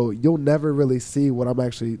 so you'll never really see what I'm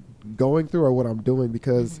actually going through or what I'm doing,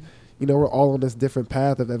 because you know, we're all on this different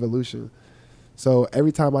path of evolution. So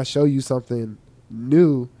every time I show you something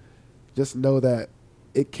new, just know that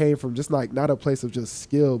it came from just like not a place of just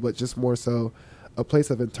skill, but just more so a place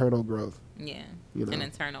of internal growth. Yeah. You know, And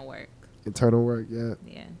internal work. internal work. Yeah.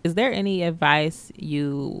 Yeah. Is there any advice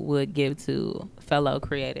you would give to fellow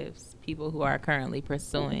creatives, people who are currently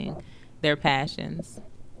pursuing their passions?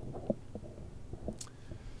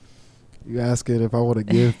 You asking if I want to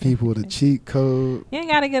give people the cheat code? You ain't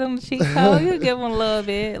got to get them the cheat code. You give them a little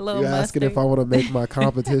bit, a little You asking if I want to make my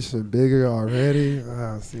competition bigger already?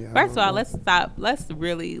 First of all, let's stop. Let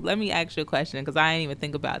me ask you a question, because I didn't even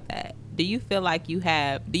think about that. Do you feel like do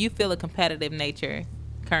you feel a competitive nature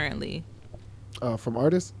currently? From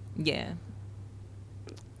artists, Yeah.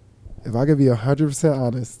 if I could be 100%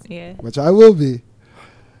 honest, Yeah. which I will be.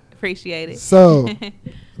 Appreciate it. So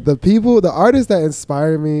the artists that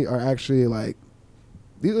inspire me are actually like,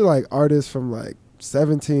 these are like artists from like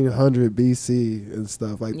 1700 BC and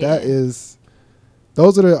stuff. Like those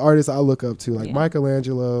are the artists I look up to, like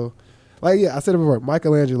Michelangelo. Like, yeah, I said it before,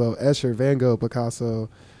 Michelangelo, Escher, Van Gogh, Picasso,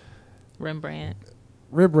 Rembrandt.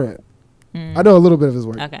 I know a little bit of his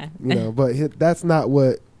work. Okay. You know, but that's not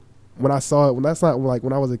what, when I saw it, that's not like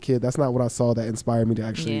when I was a kid, that's not what I saw that inspired me to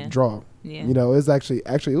actually draw. Yeah. You know, it was actually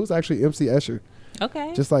MC Escher.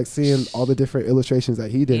 Okay. Just like seeing all the different illustrations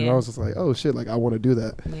that he did, and Yeah. I was just like, oh shit, like I want to do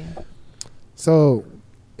that. Yeah. So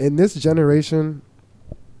in this generation,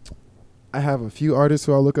 I have a few artists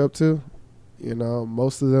who I look up to. You know,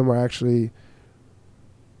 most of them are actually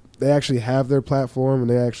they actually have their platform, and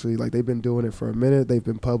they actually like they've been doing it for a minute. They've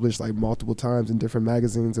been published like multiple times in different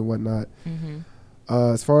magazines and whatnot.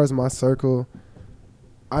 As far as my circle,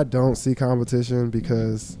 I don't see competition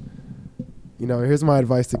because, you know, here's my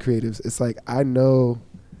advice to creatives. It's like, I know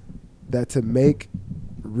that to make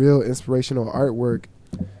real inspirational artwork,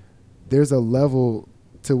 there's a level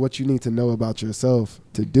to what you need to know about yourself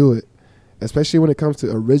to do it, especially when it comes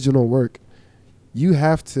to original work. You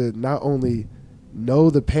have to not only know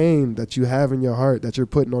the pain that you have in your heart that you're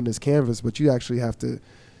putting on this canvas, but you actually have to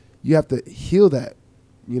heal that,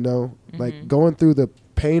 you know, like going through the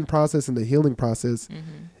pain process and the healing process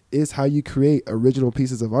is how you create original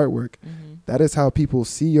pieces of artwork. That is how people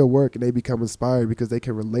see your work and they become inspired because they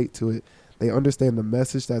can relate to it. They understand the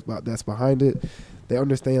message that's behind it. They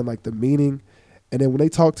understand like the meaning. And then when they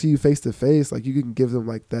talk to you face to face, like you can give them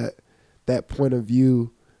like that point of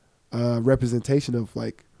view representation of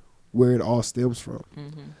like where it all stems from.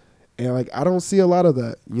 And like I don't see a lot of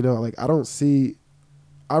that, you know, like I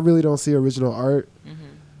really don't see original art.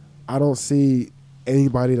 I don't see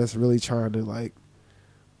anybody that's really trying to like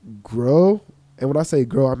grow. And when I say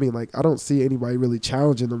grow, I mean like I don't see anybody really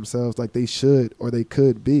challenging themselves like they should or they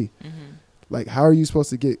could be. Like how are you supposed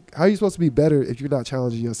to be better if you're not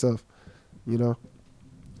challenging yourself, you know?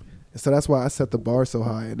 And so that's why I set the bar so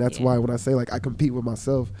high. And that's why when I say like I compete with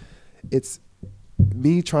myself, it's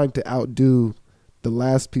me trying to outdo the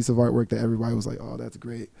last piece of artwork that everybody was like, oh, that's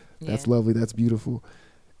great. That's lovely. That's beautiful.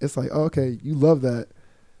 It's like, oh, okay, you love that,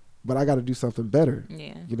 but I got to do something better.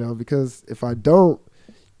 You know, because if I don't,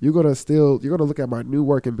 you're going to look at my new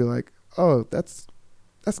work and be like, oh, that's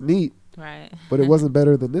neat. Right. But it wasn't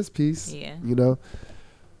better than this piece. You know?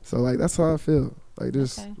 So like, that's how I feel. Like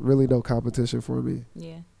there's really no competition for me.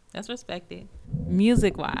 That's respected.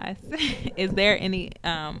 Music wise, are there any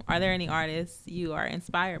artists you are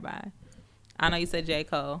inspired by? I know you said J.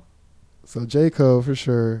 Cole. So J. Cole for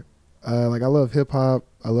sure. Like I love hip hop.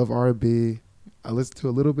 I love R&B. I listen to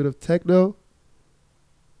a little bit of techno.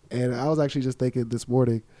 And I was actually just thinking this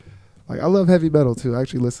morning, like I love heavy metal too. I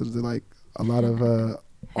actually listen to like a lot of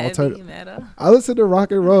heavy metal. I listen to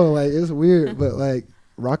rock and roll. Like it's weird, but like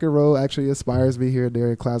rock and roll actually inspires me here and there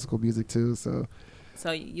in classical music too. So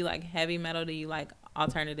you like heavy metal? Do you like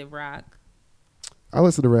alternative rock? I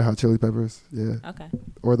listen to Red Hot Chili Peppers, Okay.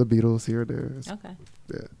 Or the Beatles here and there. Okay.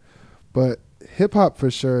 Yeah. But hip hop for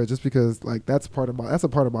sure, just because like that's a part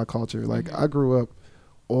of my culture. Like I grew up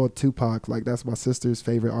on Tupac, like that's my sister's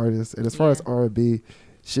favorite artist. And as far as R&B,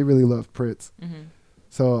 she really loved Prince.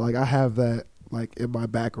 So like I have that like in my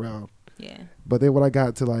background. But then when I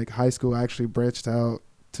got to like high school, I actually branched out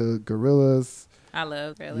to Gorillaz. I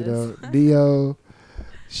love Gorillaz. You know, Neo.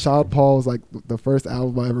 Sean Paul's like the first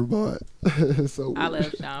album I ever bought. So I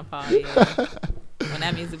love Sean Paul. Yeah. When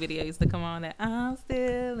that music video used to come on, that I'm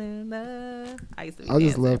still in love. I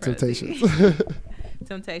just love Temptations.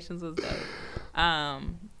 Temptations was dope.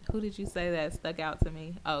 Who did you say that stuck out to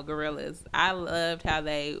me? Oh, Gorillaz. I loved how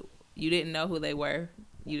you didn't know who they were.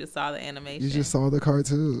 You just saw the animation. You just saw the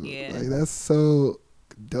cartoon. Yeah. Like that's so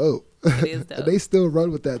dope. It is dope. And they still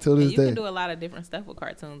run with that till this day. You can do a lot of different stuff with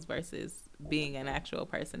cartoons versus being an actual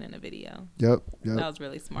person in a video. Yep. That was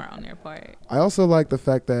really smart on their part. I also like the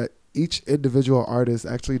fact that each individual artist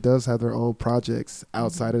actually does have their own projects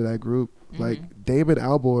outside of that group. Like Damon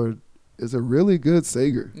Albarn is a really good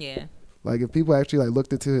singer. Yeah. Like if people actually like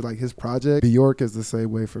looked into like his project, Bjork is the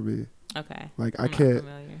same way for me. Okay. Like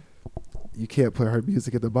you can't put her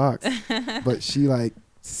music in the box, but she like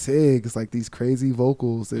sings like these crazy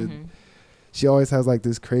vocals and she always has like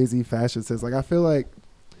this crazy fashion sense. Like I feel like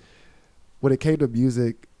when it came to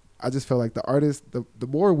music, I just felt like the artist, the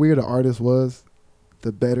more weird the artist was,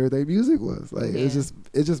 the better their music was. Like it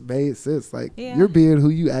just made sense. Like you're being who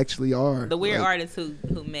you actually are. The weird like, artists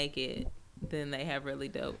who make it, then they have really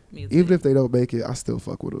dope music. Even if they don't make it, I still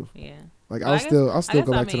fuck with them. Yeah. Like I'll still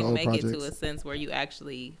go back to the old make projects. It to a sense where you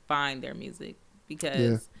actually find their music,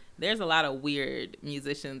 because there's a lot of weird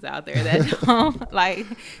musicians out there that don't like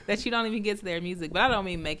that you don't even get to their music. But I don't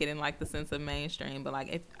mean make it in like the sense of mainstream, but like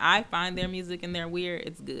if I find their music and they're weird,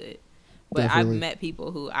 it's good. But Definitely. I've met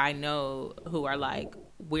people who I know who are like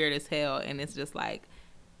weird as hell, and it's just like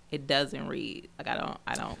it doesn't read. Like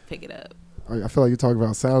I don't pick it up. I feel like you're talking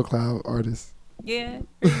about SoundCloud artists. Yeah,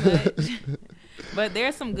 pretty much. But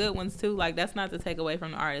there's some good ones too. Like that's not to take away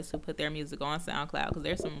from the artists who put their music on SoundCloud, because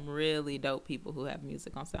there's some really dope people who have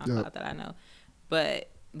music on SoundCloud that I know. But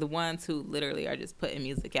the ones who literally are just putting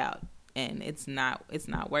music out and it's not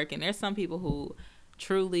working. There's some people who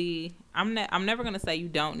truly, I'm never gonna say you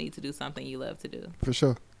don't need to do something you love to do. For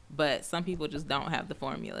sure. But some people just don't have the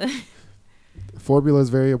formula. Formula is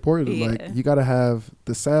very important. Yeah. Like, you got to have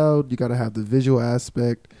the sound, you got to have the visual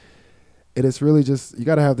aspect, and it's really just, you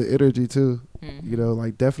got to have the energy too. Mhm. You know,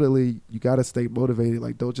 like, definitely you got to stay motivated.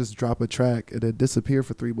 Like, don't just drop a track and then disappear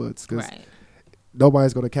for 3 months because Right.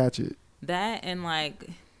 nobody's going to catch it. That, and like,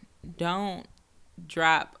 don't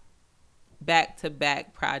drop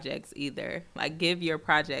back-to-back projects either. Like, give your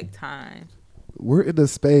project time. We're in the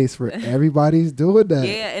space where everybody's doing that.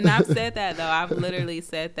 Yeah, and I've said that though. I've literally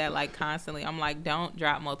said that like constantly. I'm like, don't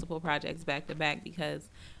drop multiple projects back to back, because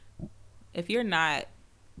if you're not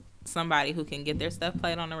somebody who can get their stuff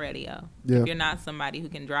played on the radio, Yeah. if you're not somebody who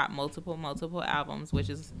can drop multiple albums, which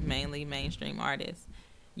is mainly mainstream artists,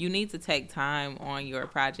 you need to take time on your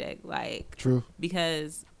project, like, True.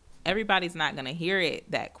 because everybody's not going to hear it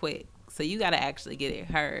that quick. So you got to actually get it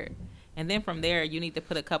heard. And then from there, you need to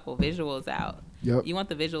put a couple visuals out. Yep. You want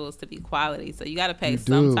the visuals to be quality, so you got to pay You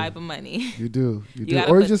some do. type of money. You do. You do.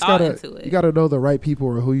 gotta Or you put just thought gotta into it. you gotta know the right people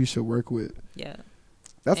or who you should work with. Yeah.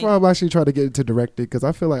 That's why I'm actually trying to get into directing, because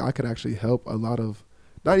I feel like I could actually help a lot of,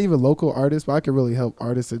 not even local artists, but I could really help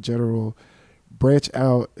artists in general branch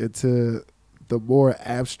out into the more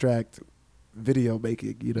abstract video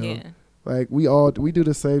making, you know? Yeah. Like, we do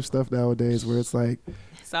the same stuff nowadays where it's like,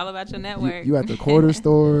 It's all about your network. you at the corner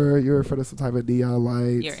store, you're in front of some type of neon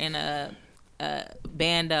lights. You're in a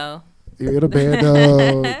bando. You're in a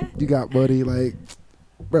bando. You got money. Like,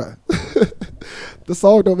 bruh, the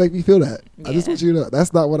song don't make me feel that. I just Yeah. want you to know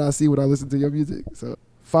that's not what I see when I listen to your music. So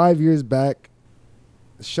 5 years back,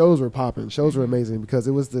 shows were popping. Shows were amazing because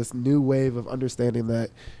it was this new wave of understanding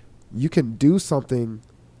that you can do something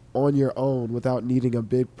on your own without needing a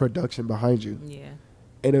big production behind you. Yeah.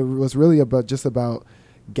 And it was really about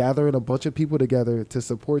gathering a bunch of people together to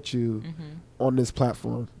support you on this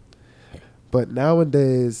platform. But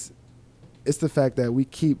nowadays, it's the fact that we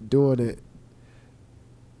keep doing it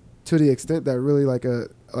to the extent that really like a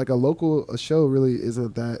local show really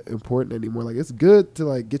isn't that important anymore. Like, it's good to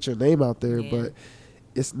like get your name out there, Yeah. but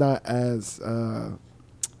it's not as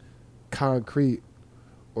concrete,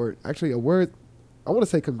 or actually a word I want to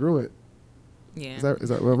say congruent. Yeah. Is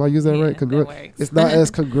that am I using that Yeah, right? Congruent. that works. It's not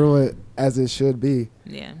as congruent as it should be.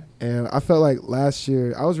 Yeah. And I felt like last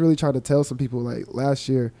year, I was really trying to tell some people, like, last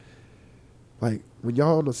year, like, when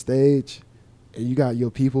y'all on the stage and you got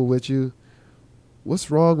your people with you,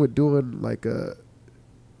 what's wrong with doing like a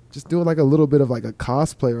little bit of like a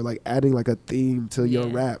cosplay, or like adding like a theme to your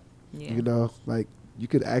Yeah. rap? Yeah. You know, like, you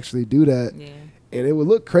could actually do that, Yeah. and it would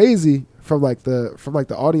look crazy from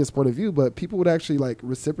the audience point of view, but people would actually like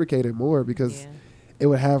reciprocate it more because Yeah. it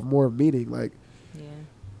would have more meaning. Like, Yeah.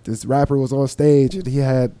 this rapper was on stage and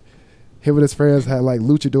him and his friends had like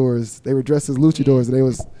luchadors. They were dressed as luchadors and they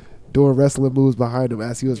was doing wrestling moves behind him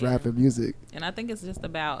as he was Yeah. rapping music. And I think it's just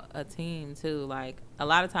about a team too. Like, a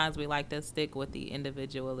lot of times we like to stick with the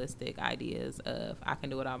individualistic ideas of I can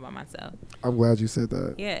do it all by myself. I'm glad you said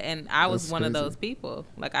that. Yeah, and I was That's one of crazy. those people.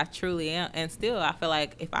 Like, I truly am. And still, I feel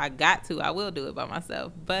like if I got to, I will do it by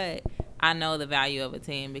myself. But I know the value of a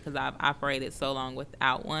team because I've operated so long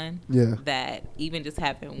without one. Yeah. That even just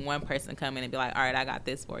having one person come in and be like, all right, I got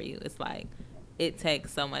this for you. It's like, it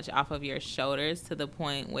takes so much off of your shoulders to the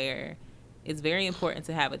point where it's very important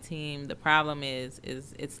to have a team. The problem is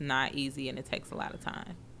it's not easy and it takes a lot of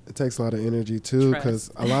time. It takes a lot of energy too, because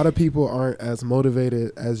Trust. a lot of people aren't as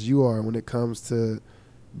motivated as you are when it comes to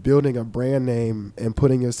building a brand name and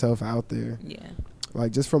putting yourself out there. Yeah.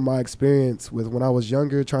 Like, just from my experience with when I was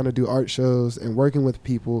younger, trying to do art shows and working with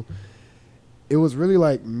people, it was really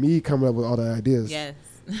like me coming up with all the ideas. Yes.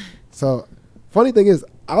 So, funny thing is,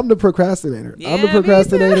 I'm the procrastinator. Yeah, I'm the me too.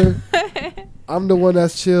 procrastinator. I'm the one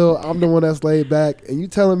that's chill. I'm the one that's laid back. And you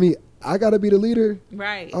telling me I got to be the leader?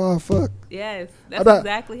 Right. Oh, fuck. Yes. That's I'm not,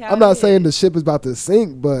 exactly how I'm not it saying is. the ship is about to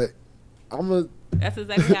sink, but That's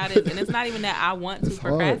exactly how it is. And it's not even that I want to It's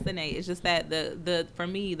hard. procrastinate. It's just that the for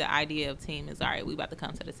me, the idea of team is, all right, we about to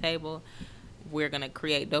come to the table. We're going to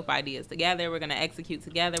create dope ideas together. We're going to execute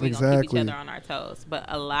together. We're going to keep each Exactly. other on our toes. But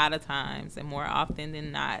a lot of times, and more often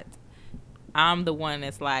than not, I'm the one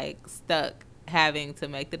that's like stuck having to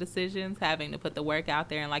make the decisions, having to put the work out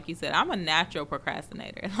there. And like you said, I'm a natural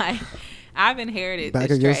procrastinator. Like, I've inherited Back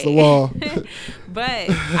this against trait. the wall. But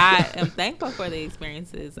I am thankful for the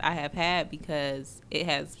experiences I have had because it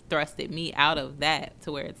has thrusted me out of that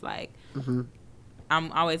to where it's like, Mhm.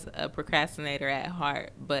 I'm always a procrastinator at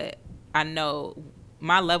heart, but I know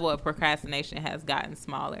my level of procrastination has gotten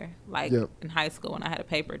smaller. Like, Yep. in high school when I had a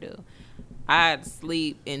paper due, I'd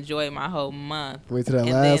sleep, enjoy my whole month. Wait till that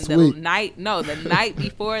And last then the week. night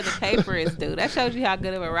before the paper is due. That shows you how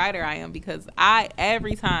good of a writer I am because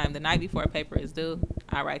every time the night before a paper is due,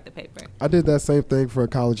 I write the paper. I did that same thing for a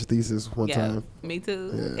college thesis one time. Me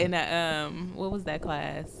too. Yeah. In a, what was that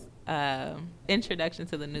class? Introduction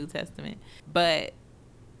to the New Testament. But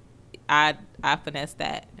I finessed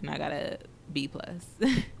that, and I got a B+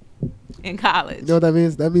 in college. You know what that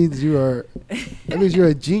means? That means you're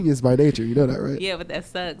a genius by nature. You know that, right? Yeah, but that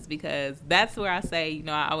sucks because that's where I say, you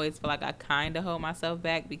know, I always feel like I kind of hold myself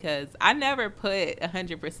back because I never put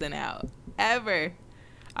 100% out ever.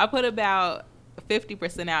 I put about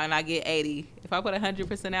 50% out and I get 80. If I put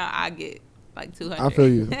 100% out, I get like 200. I feel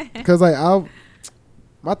you. Because like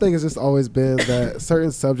my thing has just always been that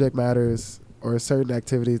certain subject matters or certain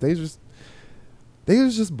activities, they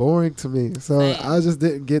was just boring to me. So Same. I just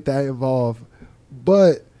didn't get that involved.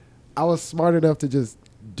 But I was smart enough to just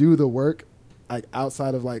do the work like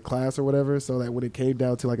outside of like class or whatever. So that when it came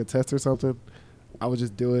down to like a test or something, I would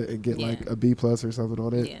just do it and get like a B+ or something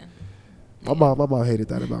on it. Yeah. My mom hated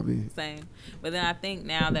that about me. Same. But then I think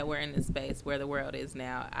now that we're in this space where the world is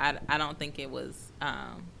now, I don't think it was,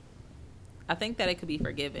 I think that it could be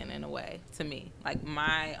forgiven in a way to me. Like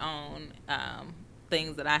my own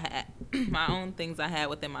things that I had, my own things I had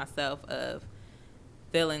within myself of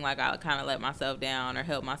feeling like I kind of let myself down or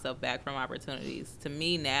held myself back from opportunities. To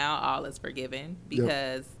me now, all is forgiven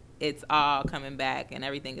because it's all coming back and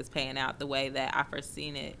everything is paying out the way that I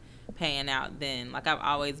foreseen it paying out then. Like I've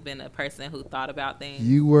always been a person who thought about things.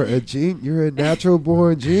 You're a natural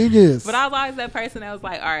born genius. But I was always that person that was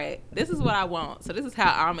like, all right, this is what I want, so this is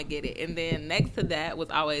how I'm gonna get it. And then next to that was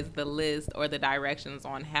always the list or the directions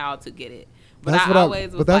on how to get it. But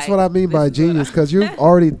that's what I mean by genius, because you've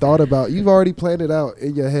already planned it out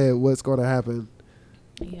in your head what's going to happen.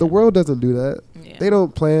 Yeah. The world doesn't do that. Yeah. They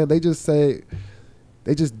don't plan. They just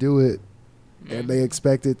do it, and they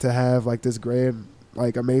expect it to have like this grand,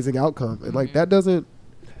 like amazing outcome, and like that doesn't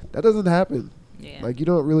happen. Yeah. Like you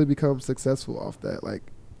don't really become successful off that. Like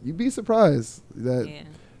you'd be surprised that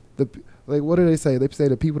like what do they say? They say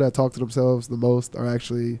the people that talk to themselves the most are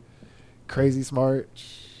actually crazy smart.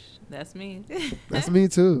 That's me. That's me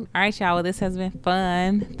too. All right, y'all. Well, this has been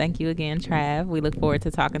fun. Thank you again, Trav. We look forward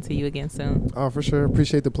to talking to you again soon. Oh, for sure.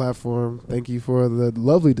 Appreciate the platform. Thank you for the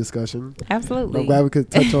lovely discussion. Absolutely. I'm glad we could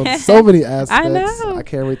touch on so many aspects. I know. I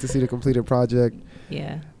can't wait to see the completed project.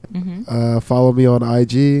 Yeah. Follow me on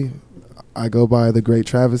IG. I go by The Great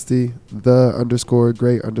Travesty,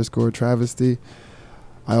 _Great _Travesty.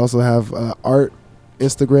 I also have art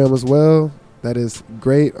Instagram as well. That is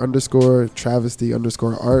Great _Travesty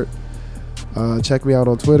 _art. Check me out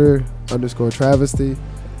on Twitter _Travesty.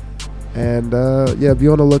 And be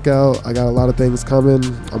on the lookout. I got a lot of things coming.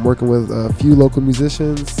 I'm working with a few local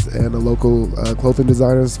musicians and a local clothing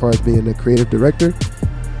designer as far as being a creative director.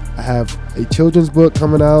 I have a children's book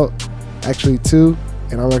coming out, actually 2,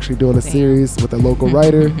 and I'm actually doing a series with a local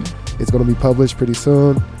writer. It's going to be published pretty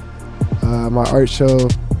soon. My art show,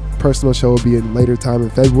 personal show, will be in later time in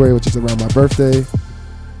February, which is around my birthday.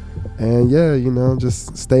 And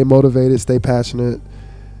just stay motivated, stay passionate,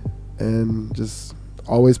 and just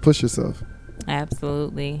always push yourself.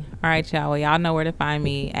 Absolutely. All right, y'all. Well, y'all know where to find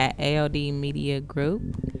me at ALD Media Group,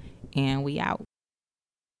 and we out.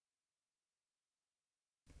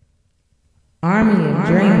 Army of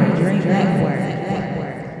Dreamers Network.